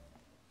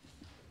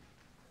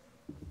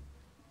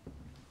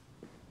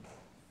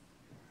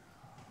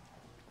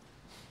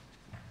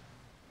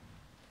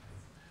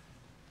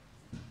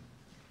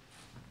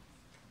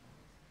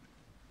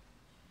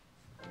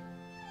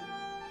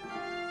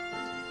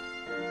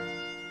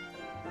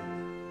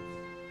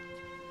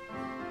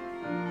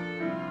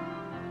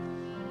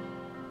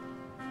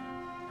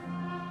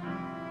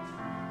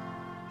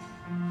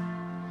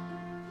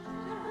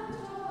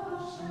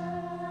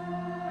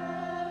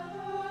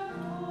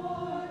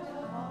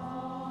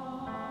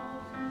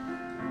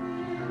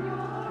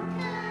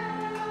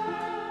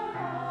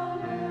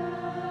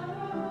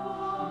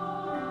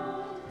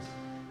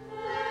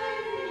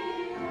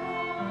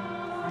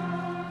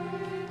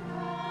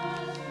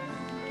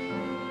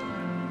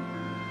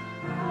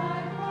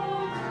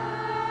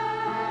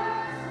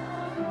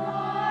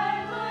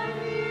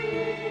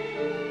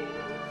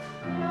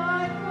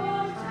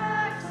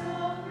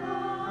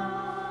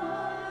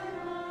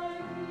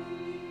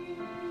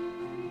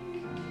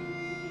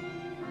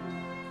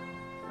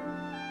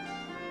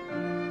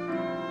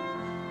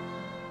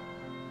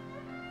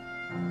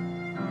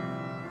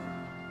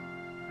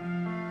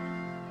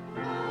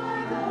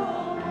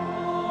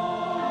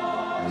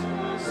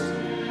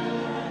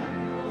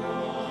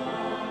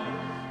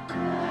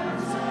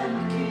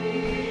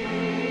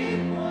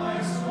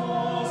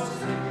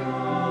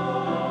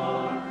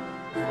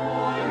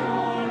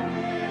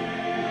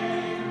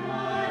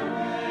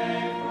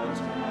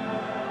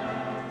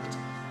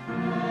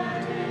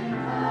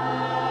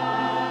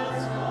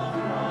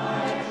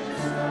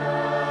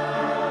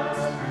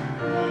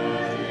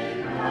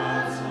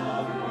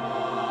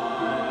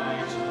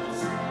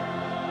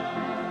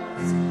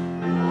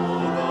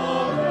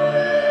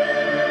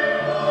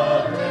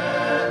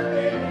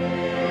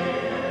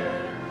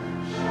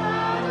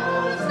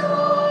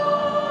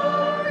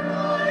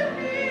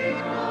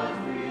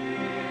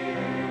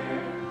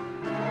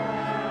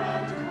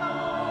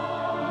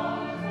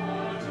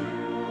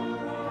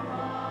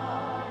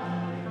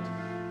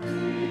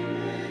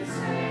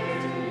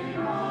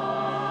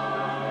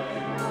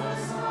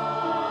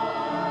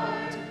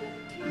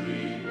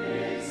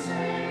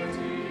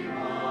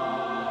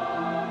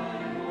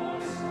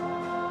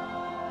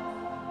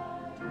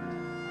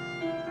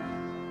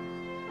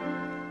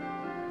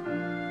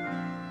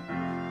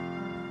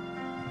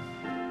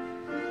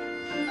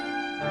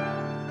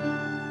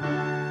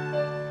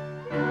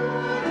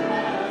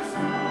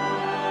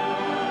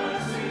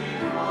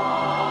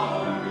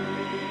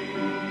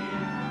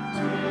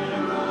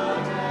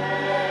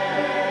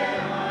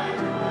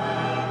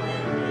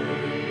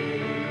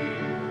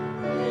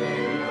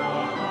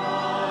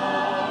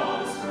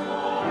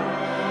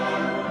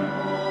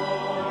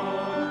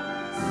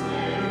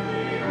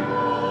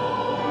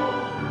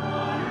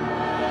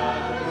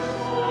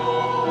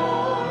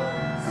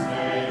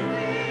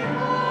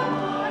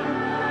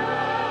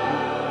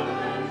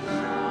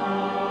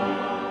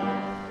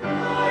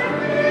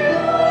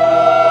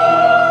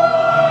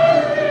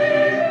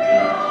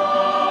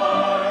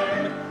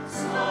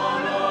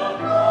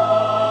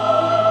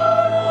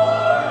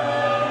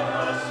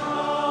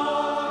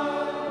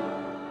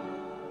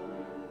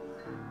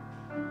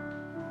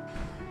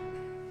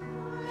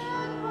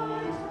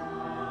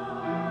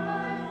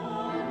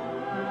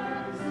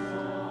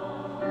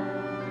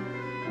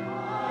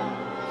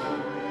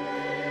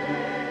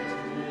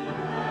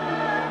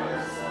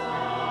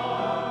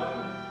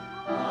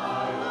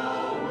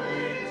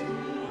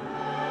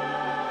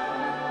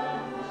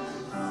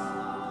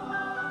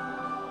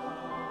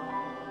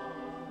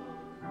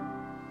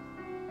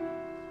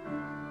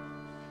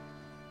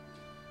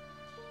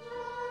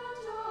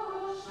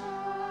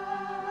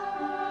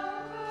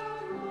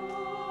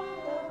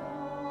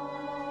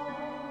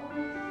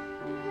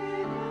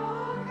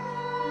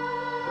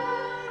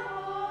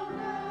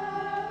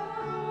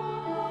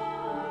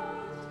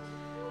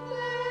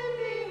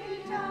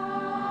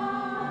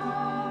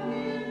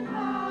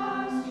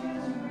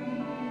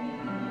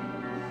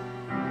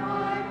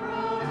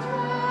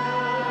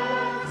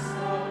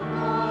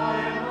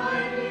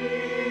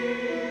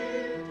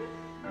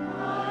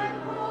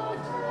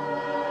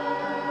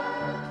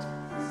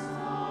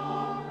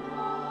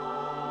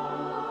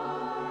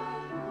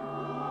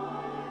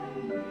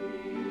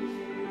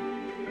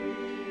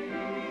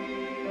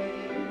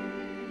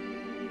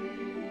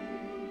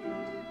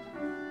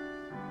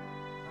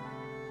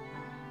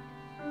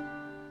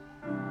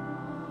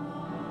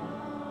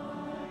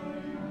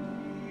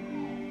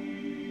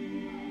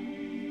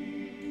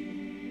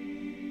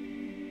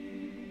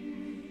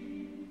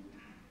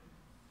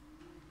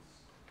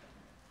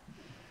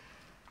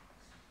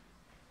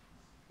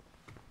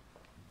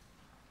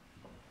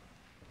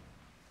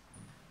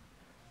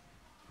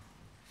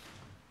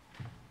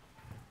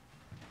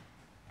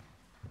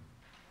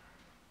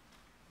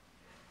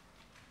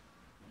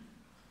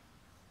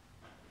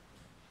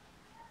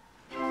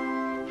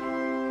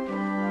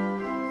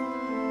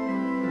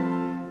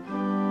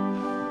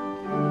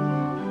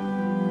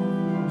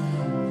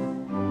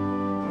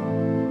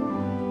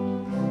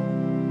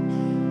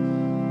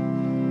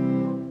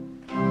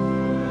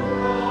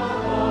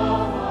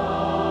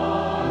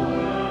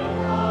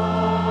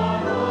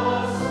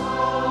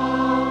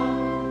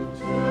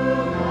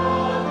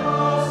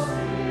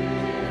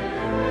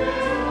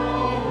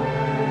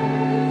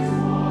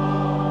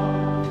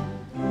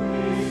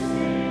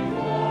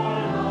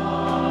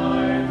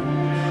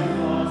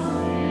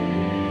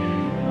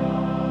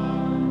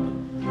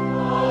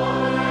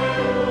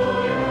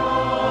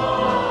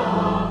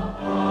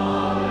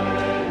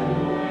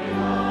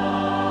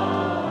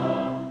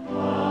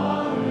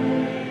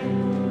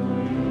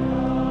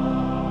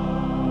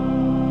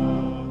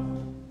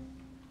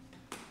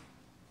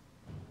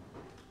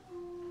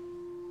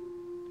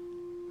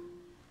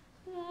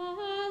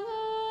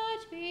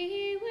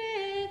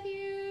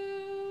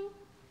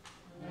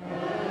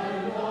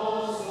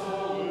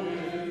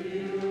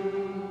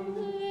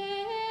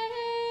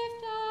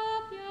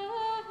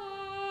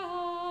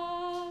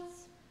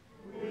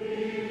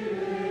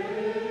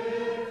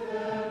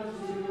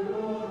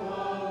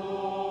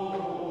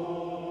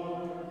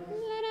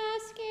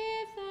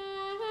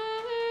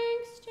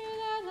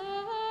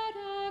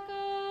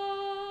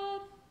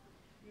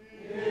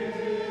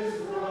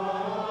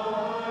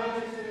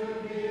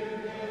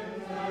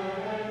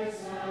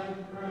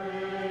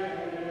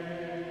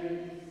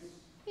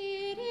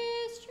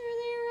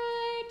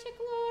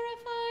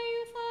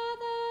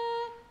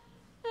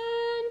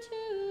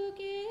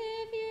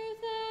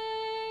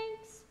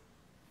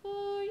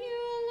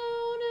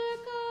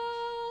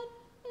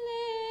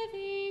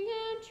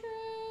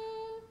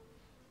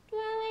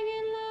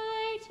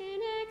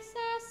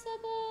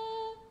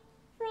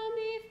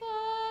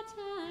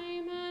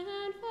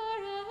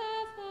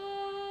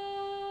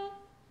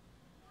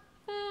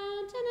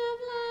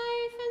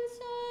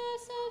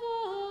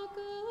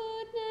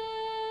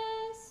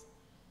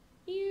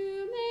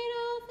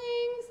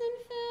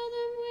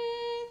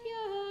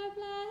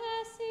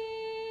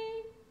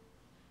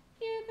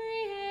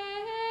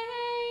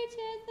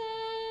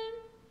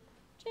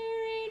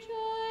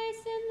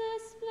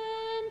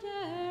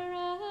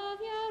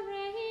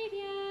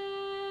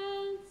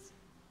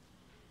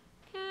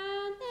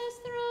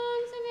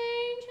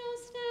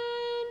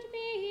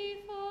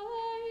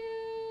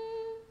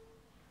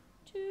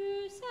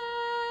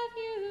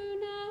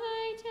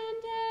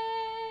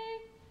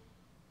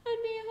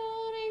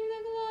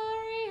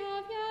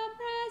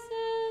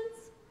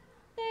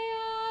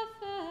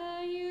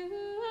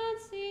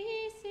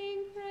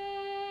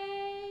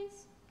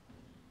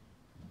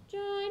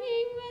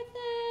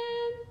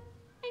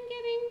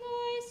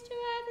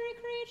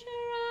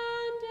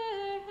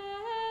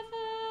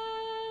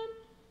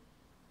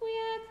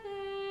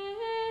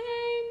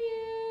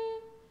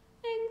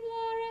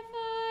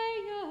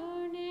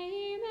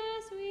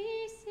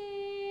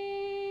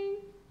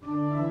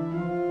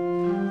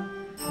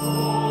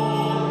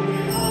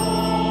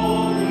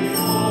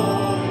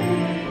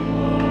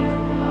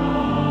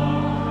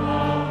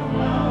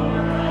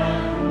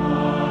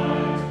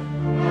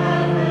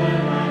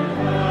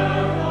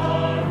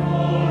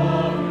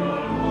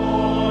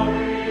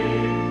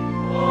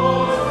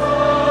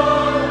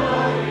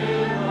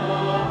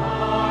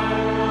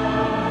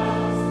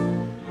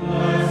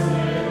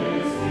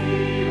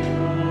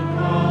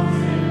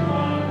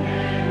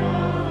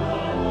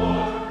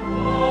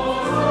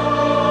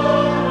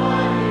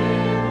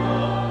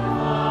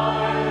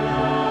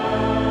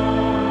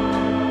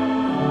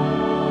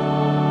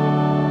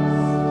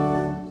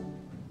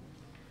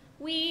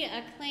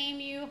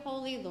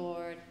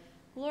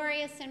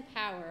 glorious in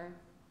power.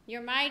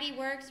 Your mighty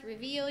works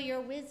reveal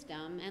your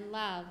wisdom and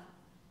love.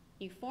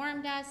 You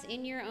formed us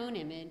in your own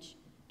image,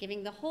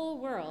 giving the whole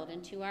world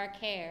into our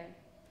care,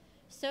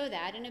 so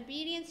that in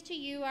obedience to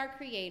you, our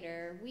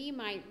Creator, we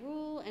might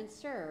rule and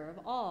serve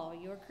all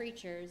your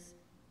creatures.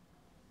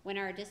 When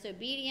our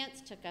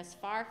disobedience took us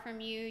far from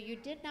you, you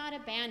did not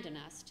abandon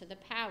us to the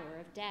power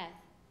of death.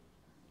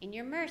 In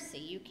your mercy,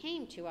 you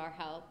came to our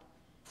help,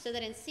 so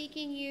that in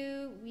seeking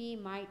you, we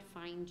might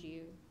find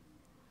you.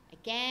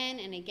 Again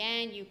and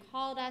again, you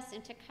called us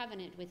into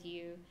covenant with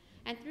you,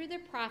 and through the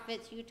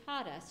prophets, you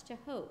taught us to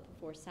hope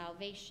for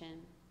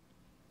salvation.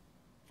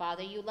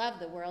 Father, you love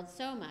the world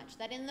so much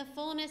that in the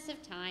fullness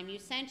of time, you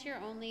sent your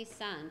only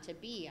Son to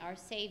be our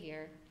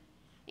Savior.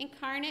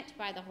 Incarnate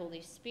by the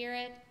Holy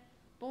Spirit,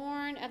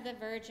 born of the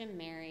Virgin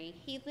Mary,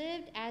 he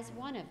lived as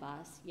one of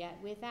us, yet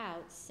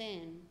without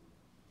sin.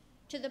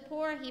 To the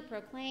poor, he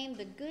proclaimed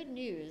the good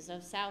news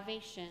of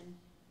salvation.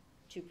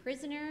 To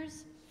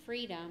prisoners,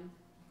 freedom.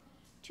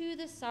 To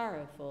the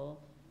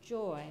sorrowful,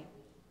 joy.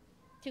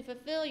 To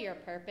fulfill your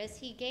purpose,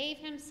 he gave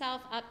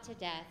himself up to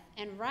death,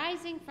 and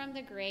rising from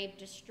the grave,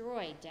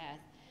 destroyed death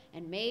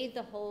and made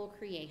the whole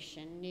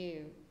creation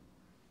new.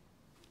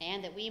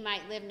 And that we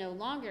might live no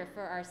longer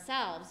for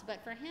ourselves,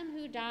 but for him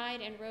who died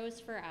and rose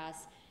for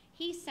us,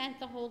 he sent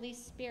the Holy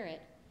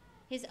Spirit,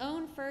 his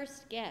own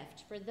first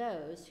gift for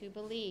those who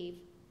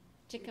believe,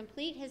 to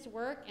complete his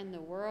work in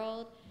the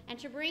world and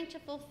to bring to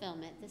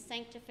fulfillment the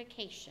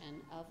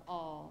sanctification of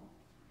all.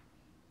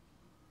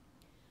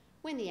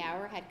 When the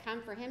hour had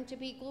come for him to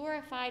be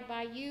glorified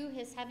by you,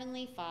 his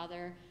heavenly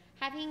Father,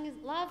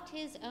 having loved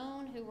his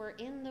own who were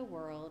in the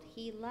world,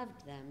 he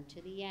loved them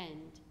to the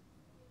end.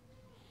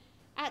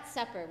 At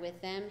supper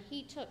with them,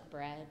 he took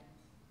bread,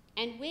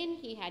 and when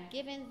he had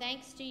given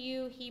thanks to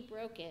you, he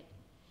broke it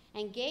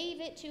and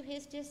gave it to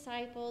his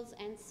disciples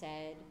and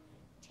said,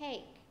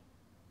 "Take,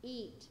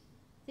 eat.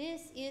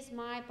 This is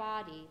my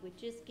body,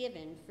 which is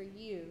given for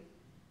you.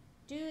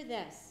 Do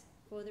this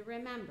for the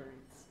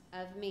remembrance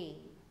of me."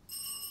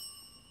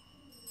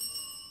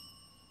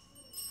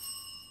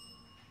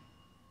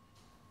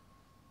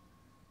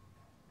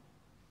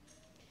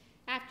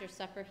 After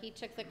supper, he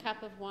took the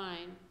cup of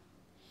wine,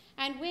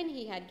 and when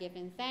he had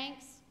given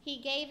thanks, he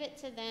gave it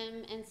to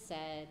them and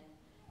said,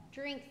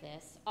 "Drink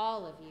this,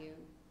 all of you.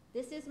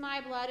 This is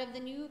my blood of the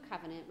new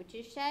covenant, which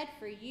is shed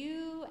for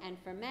you and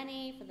for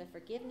many for the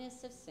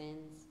forgiveness of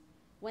sins.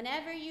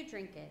 Whenever you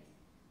drink it,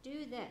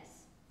 do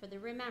this for the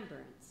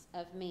remembrance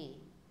of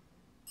me."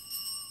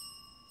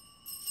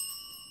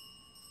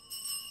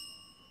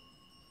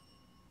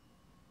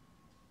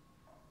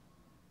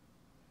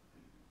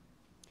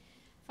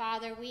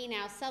 Father, we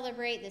now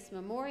celebrate this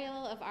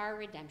memorial of our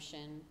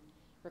redemption,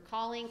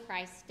 recalling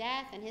Christ's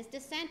death and his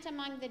descent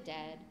among the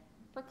dead,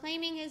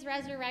 proclaiming his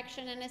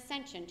resurrection and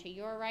ascension to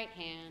your right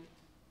hand,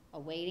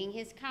 awaiting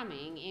his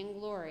coming in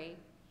glory,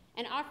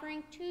 and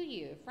offering to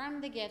you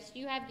from the gifts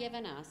you have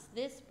given us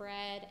this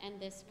bread and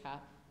this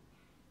cup.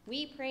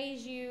 We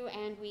praise you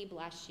and we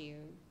bless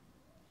you.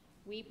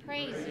 We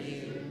praise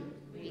you,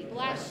 we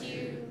bless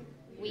you,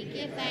 we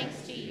give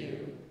thanks to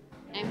you,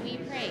 and we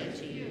pray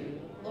to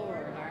you,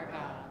 Lord our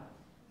God.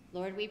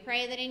 Lord, we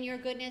pray that in your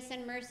goodness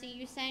and mercy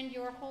you send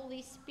your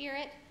Holy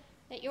Spirit,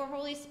 that your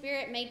Holy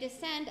Spirit may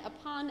descend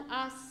upon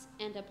us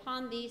and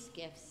upon these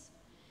gifts,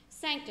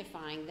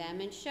 sanctifying them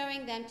and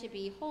showing them to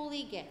be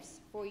holy gifts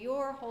for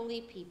your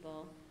holy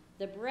people,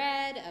 the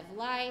bread of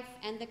life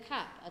and the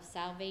cup of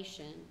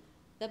salvation,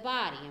 the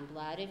body and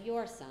blood of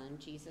your Son,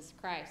 Jesus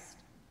Christ.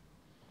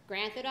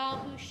 Grant that all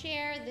who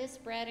share this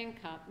bread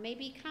and cup may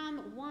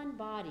become one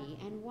body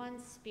and one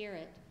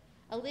spirit,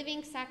 a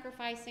living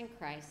sacrifice in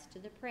Christ to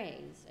the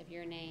praise of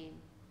your name.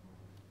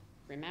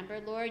 Remember,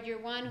 Lord, your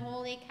one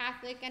holy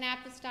Catholic and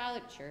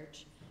Apostolic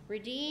Church,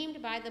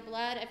 redeemed by the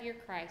blood of your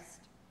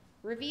Christ.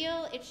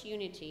 Reveal its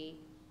unity,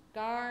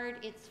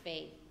 guard its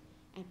faith,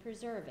 and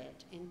preserve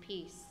it in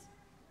peace.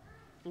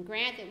 And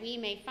grant that we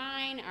may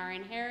find our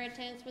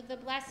inheritance with the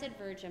Blessed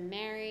Virgin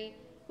Mary,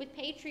 with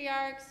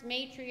patriarchs,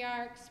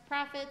 matriarchs,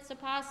 prophets,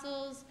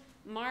 apostles,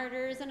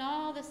 martyrs, and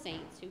all the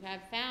saints who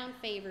have found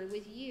favor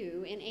with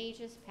you in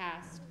ages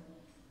past.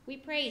 We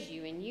praise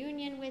you in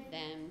union with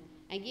them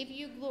and give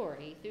you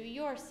glory through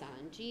your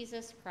Son,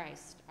 Jesus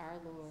Christ, our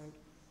Lord.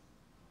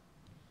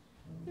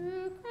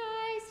 Through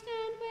Christ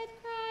and with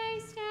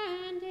Christ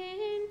and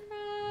in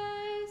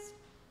Christ,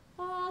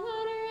 all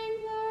honor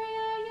and glory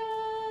are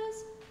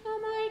yours,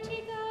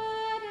 Almighty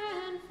God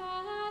and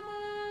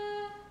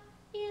Father,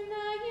 in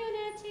the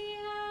unity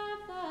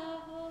of the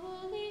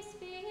Holy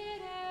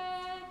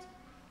Spirit,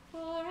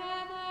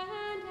 forever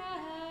and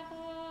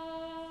ever.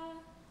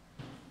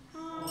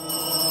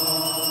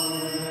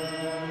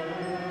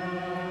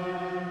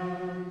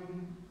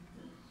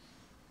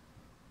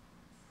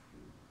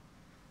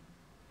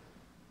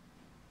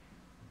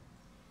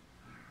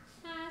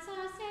 As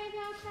our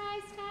Savior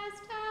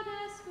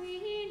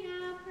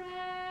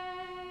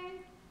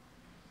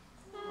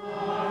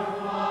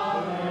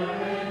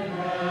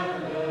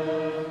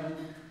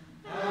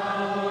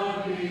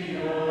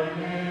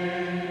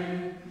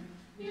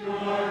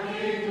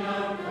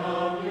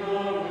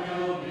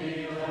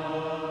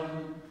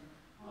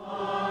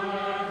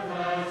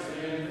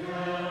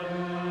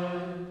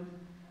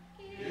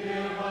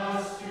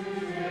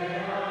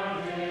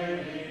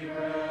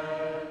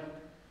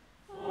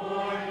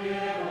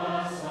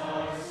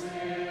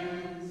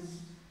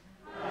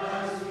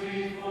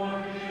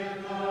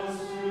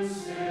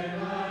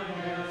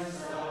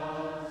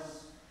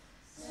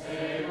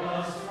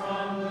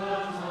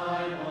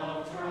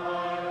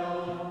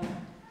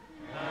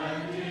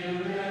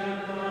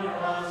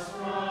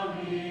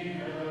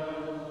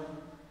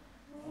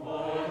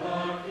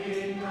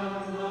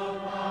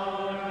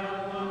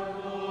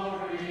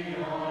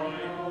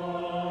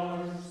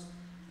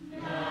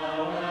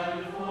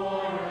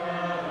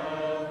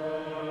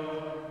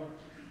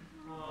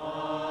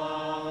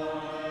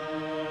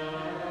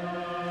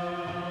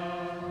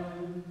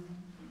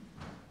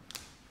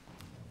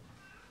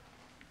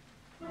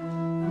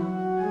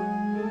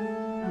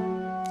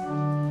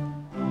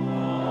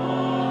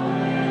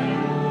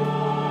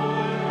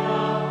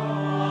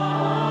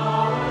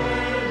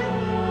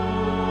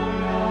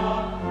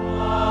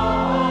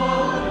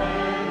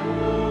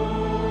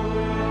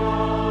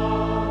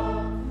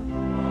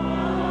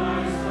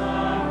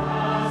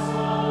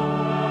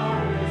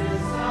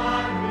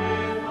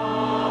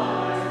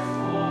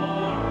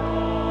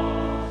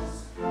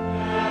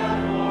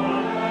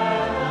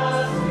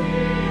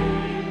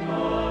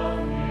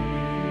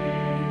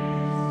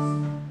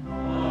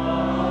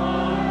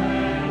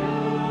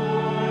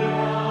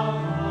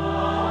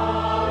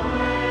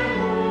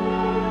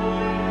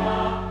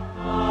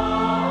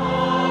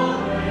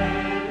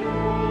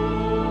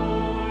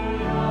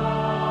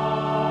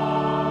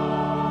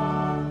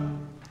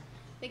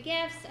The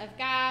gifts of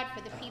God for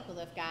the people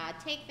of God.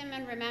 Take them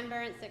in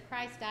remembrance that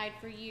Christ died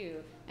for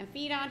you, and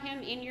feed on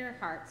him in your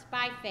hearts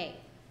by faith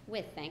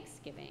with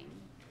thanksgiving.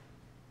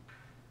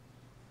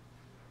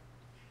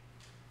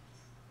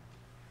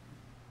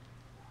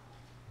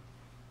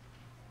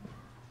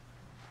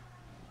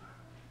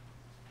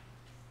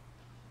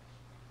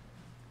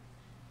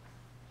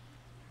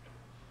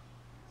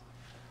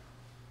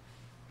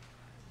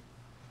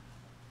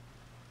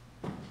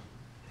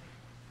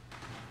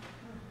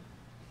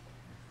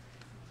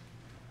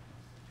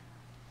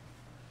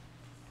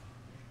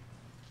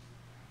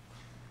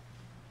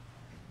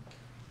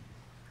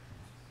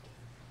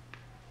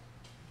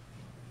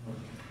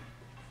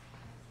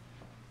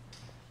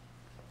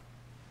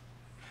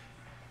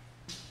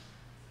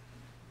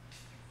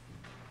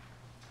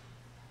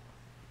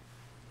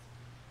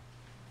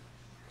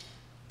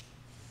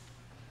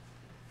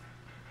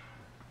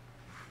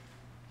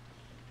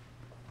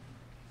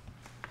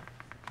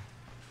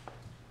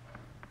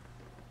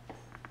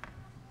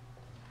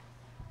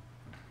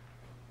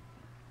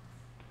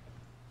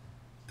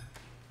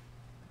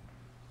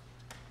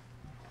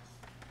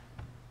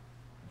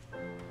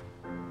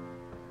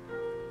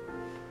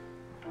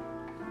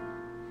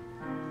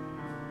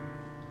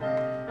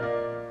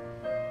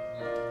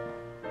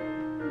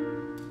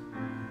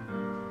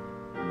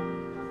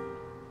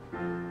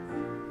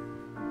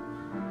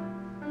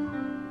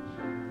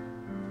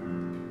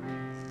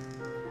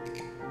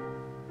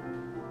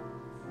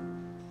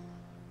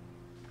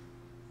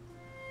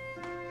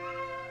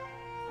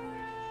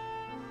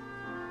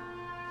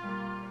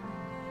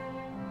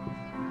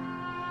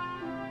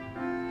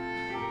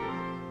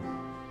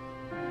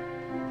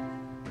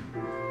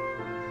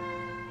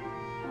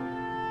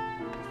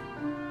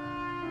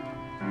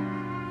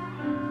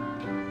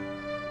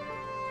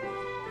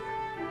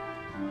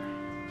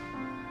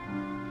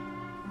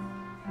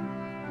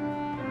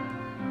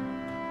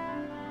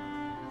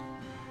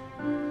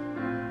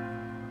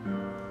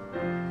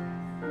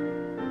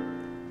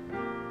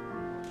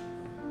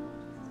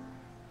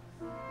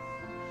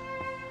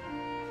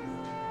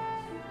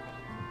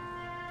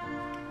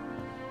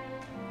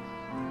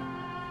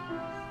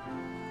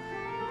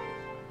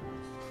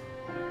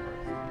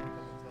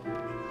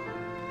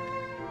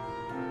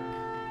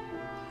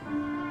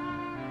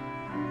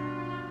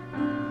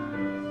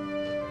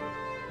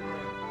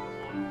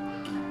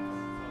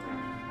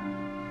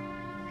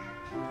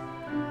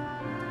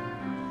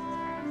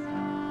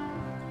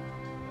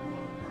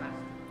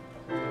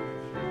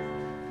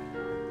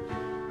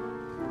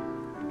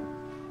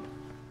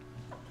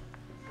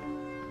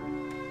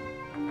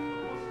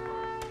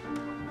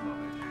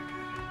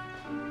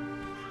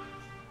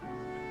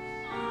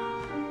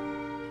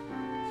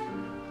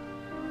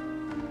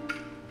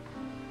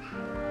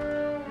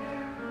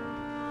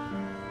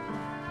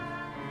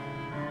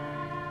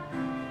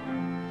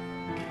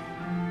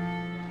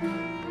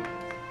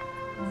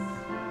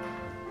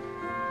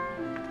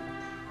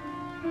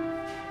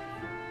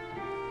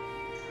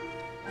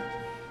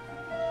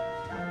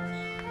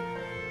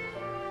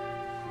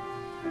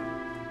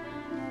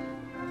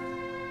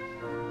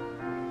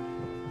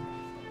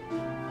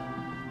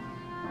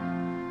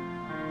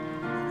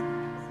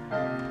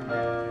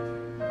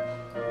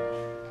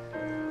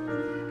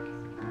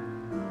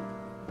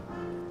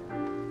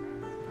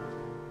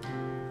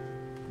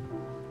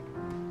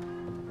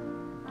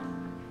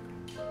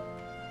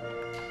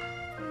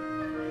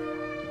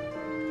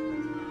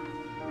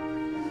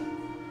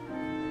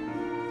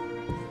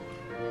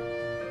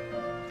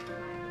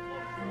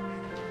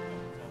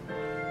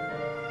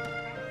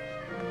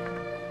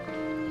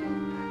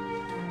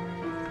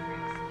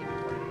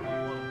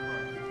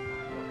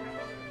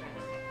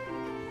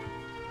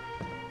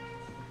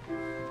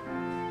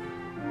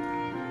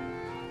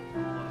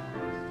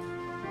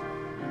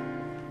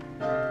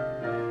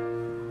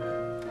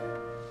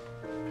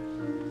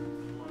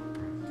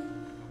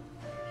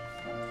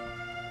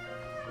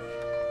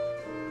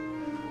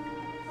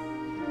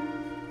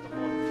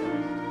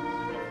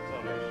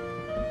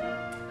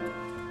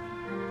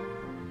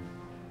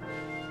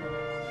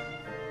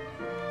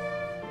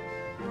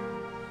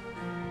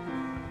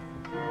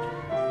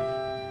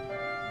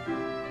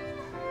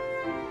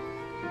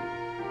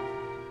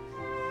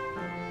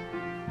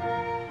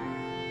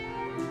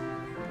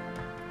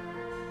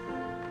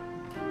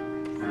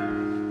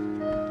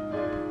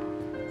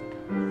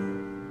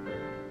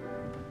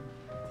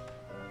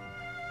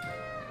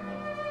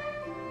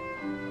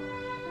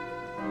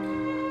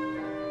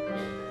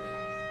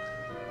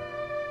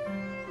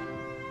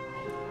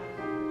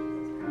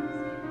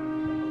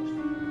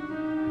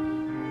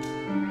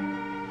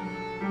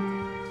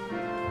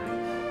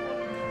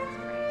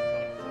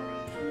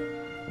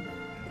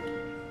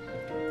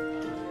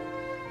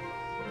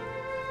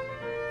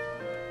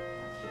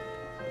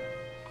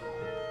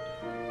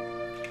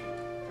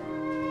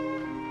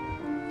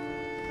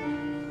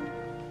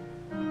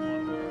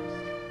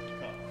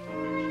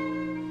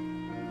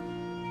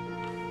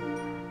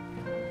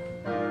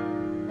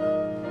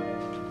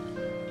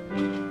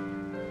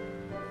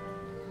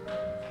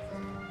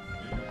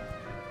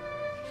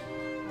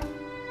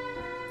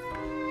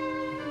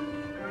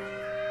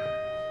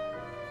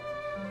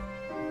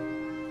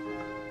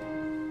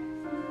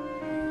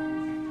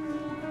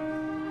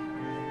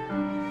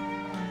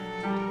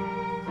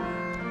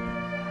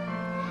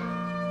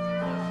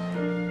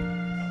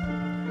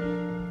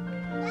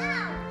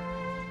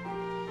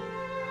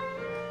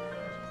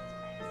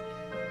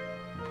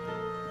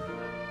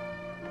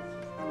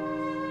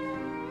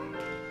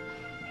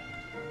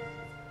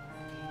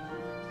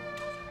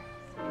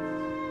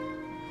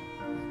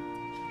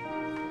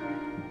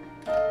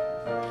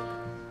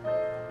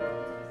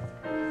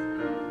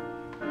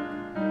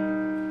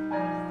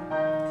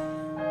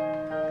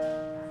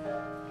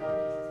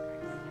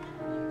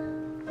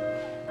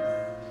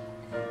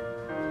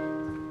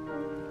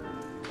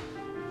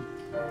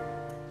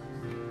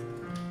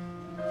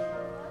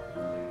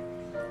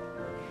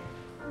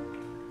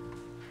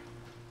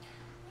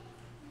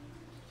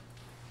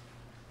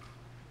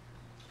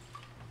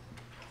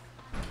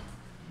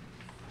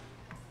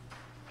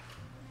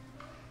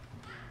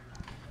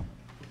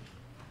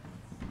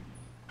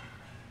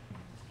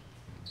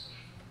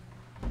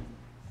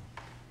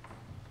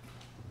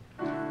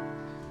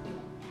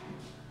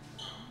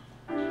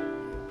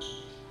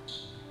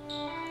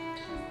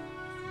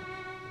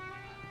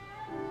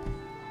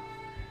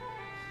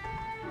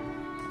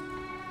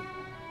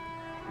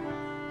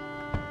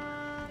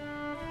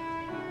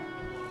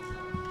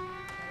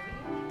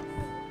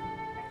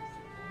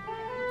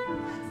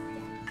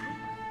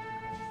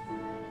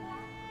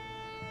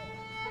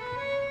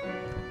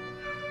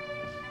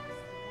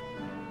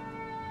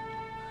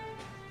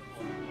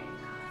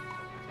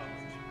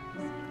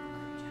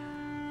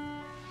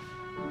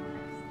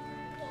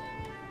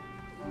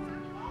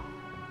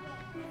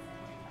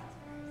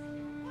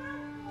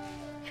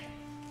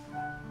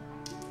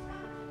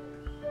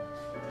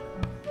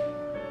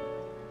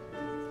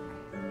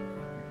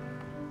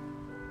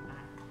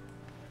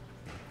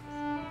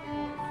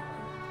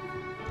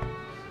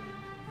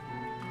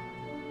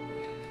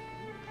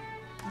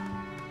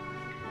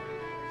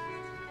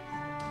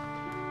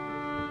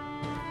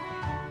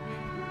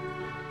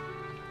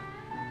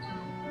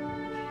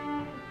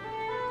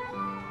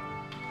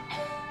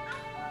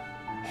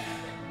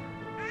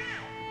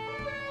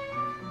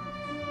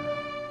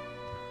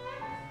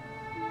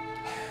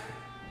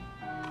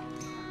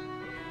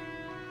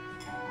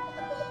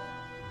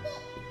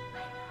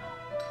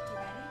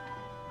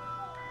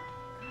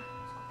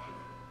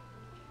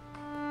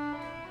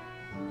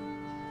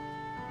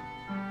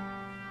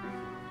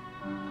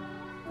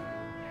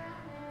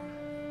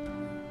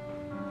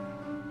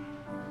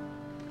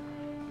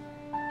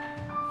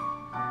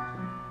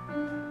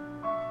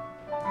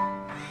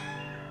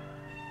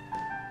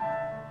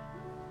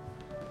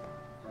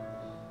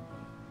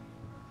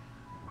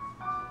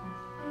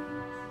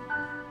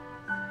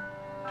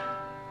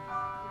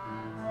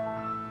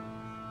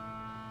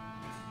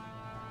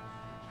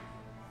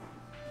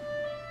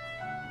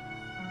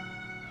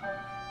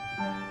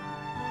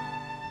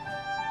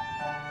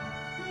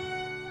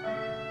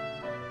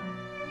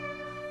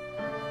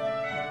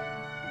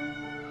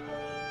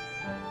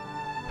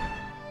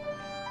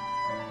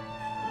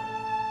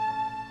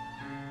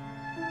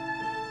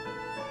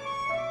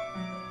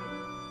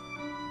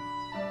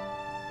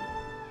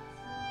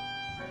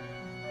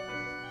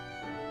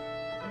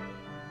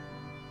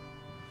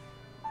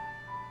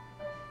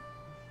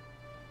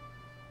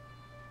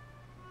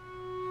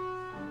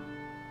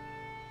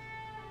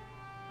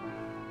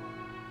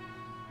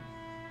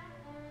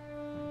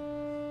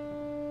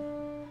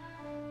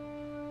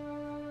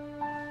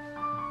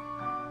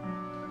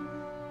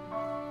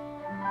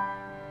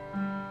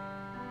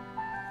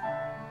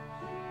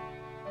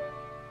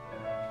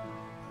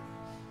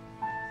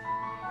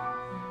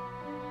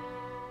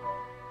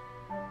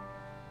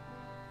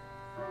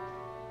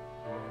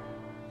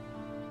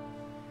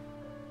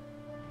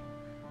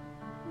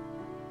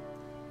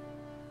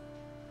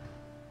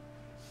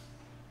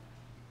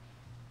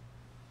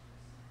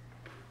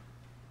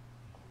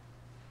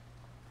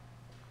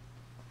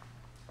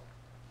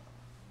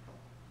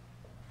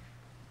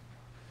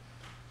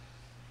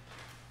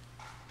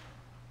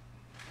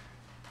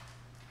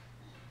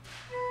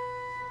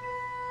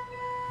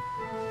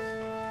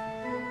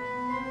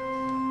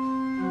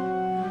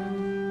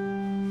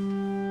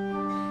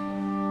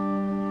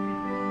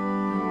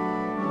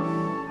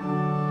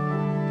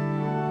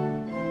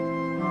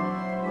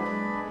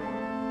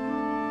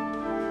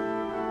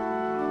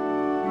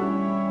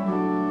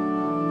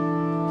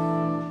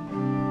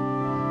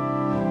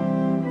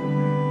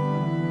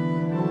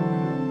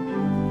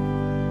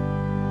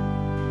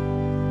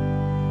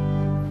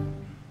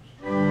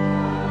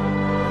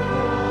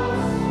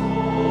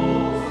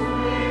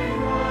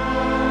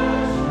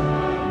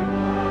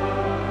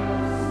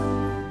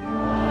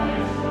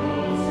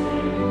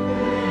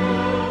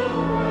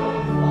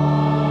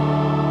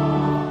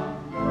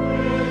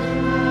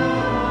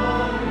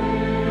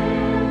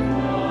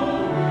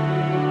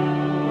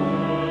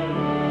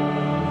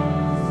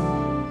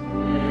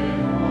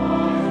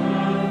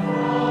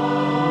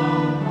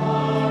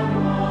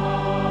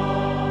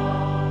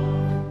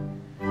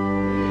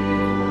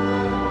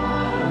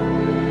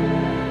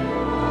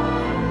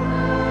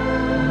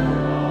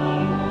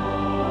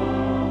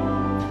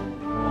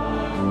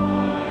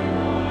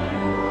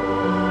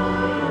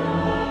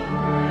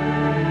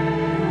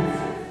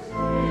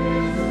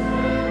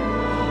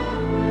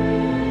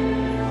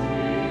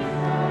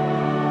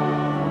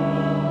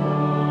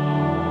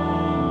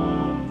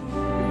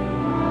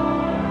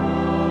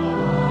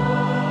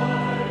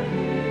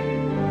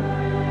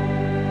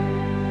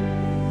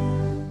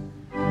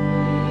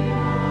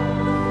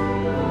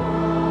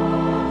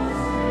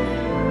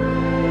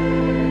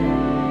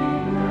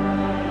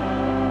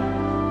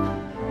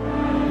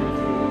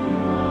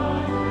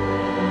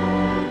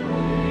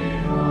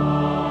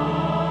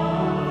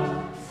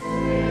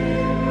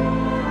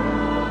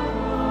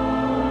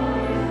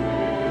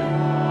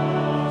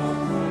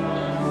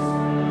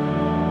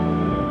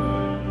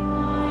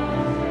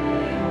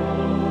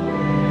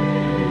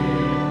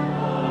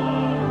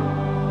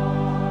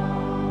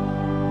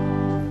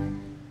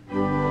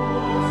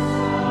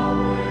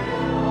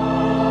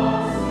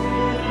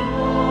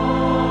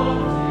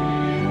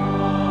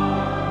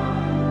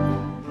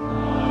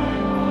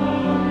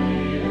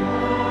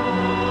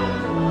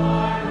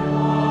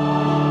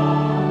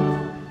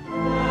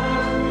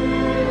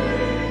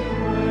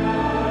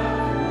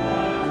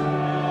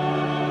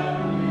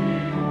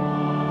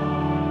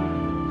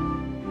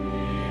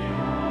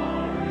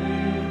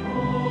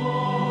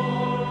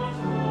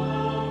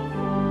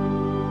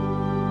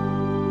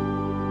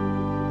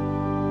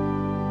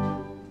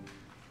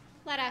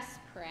 Let us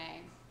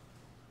pray.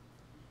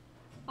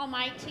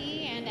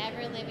 Almighty and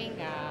ever-living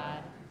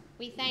God,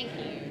 we thank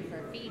you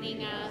for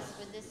feeding us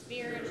with the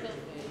spiritual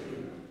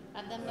food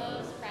of the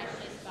most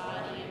precious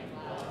body and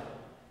blood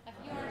of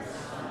your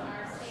Son,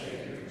 our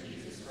Savior,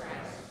 Jesus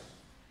Christ,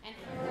 and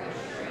for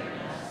assuring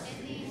us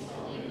in these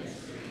holy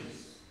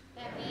mysteries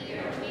that we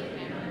are made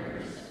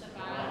members of the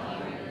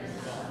body of your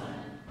Son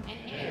and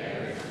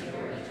heirs of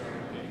your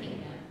eternal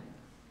kingdom.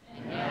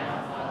 And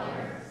now,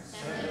 Father,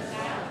 send us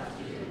out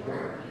to do the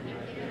work you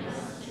have given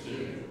us to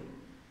do,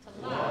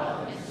 to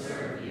love and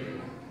serve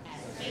you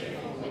as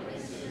faithful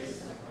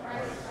witnesses of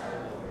Christ our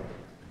Lord.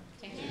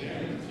 To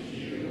him, to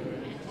you,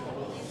 and to the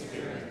Holy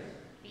Spirit,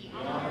 be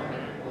honor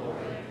and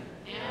glory,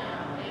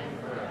 now and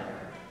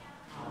forever.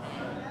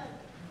 Amen.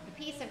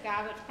 The peace of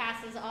God, which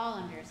passes all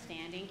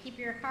understanding, keep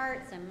your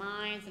hearts and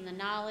minds in the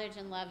knowledge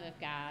and love of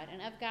God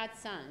and of God's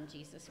Son,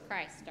 Jesus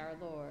Christ our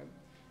Lord.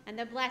 And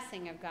the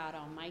blessing of God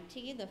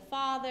Almighty, the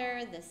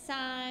Father, the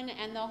Son,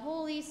 and the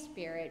Holy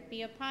Spirit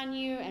be upon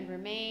you and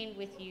remain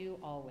with you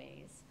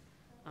always.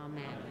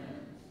 Amen.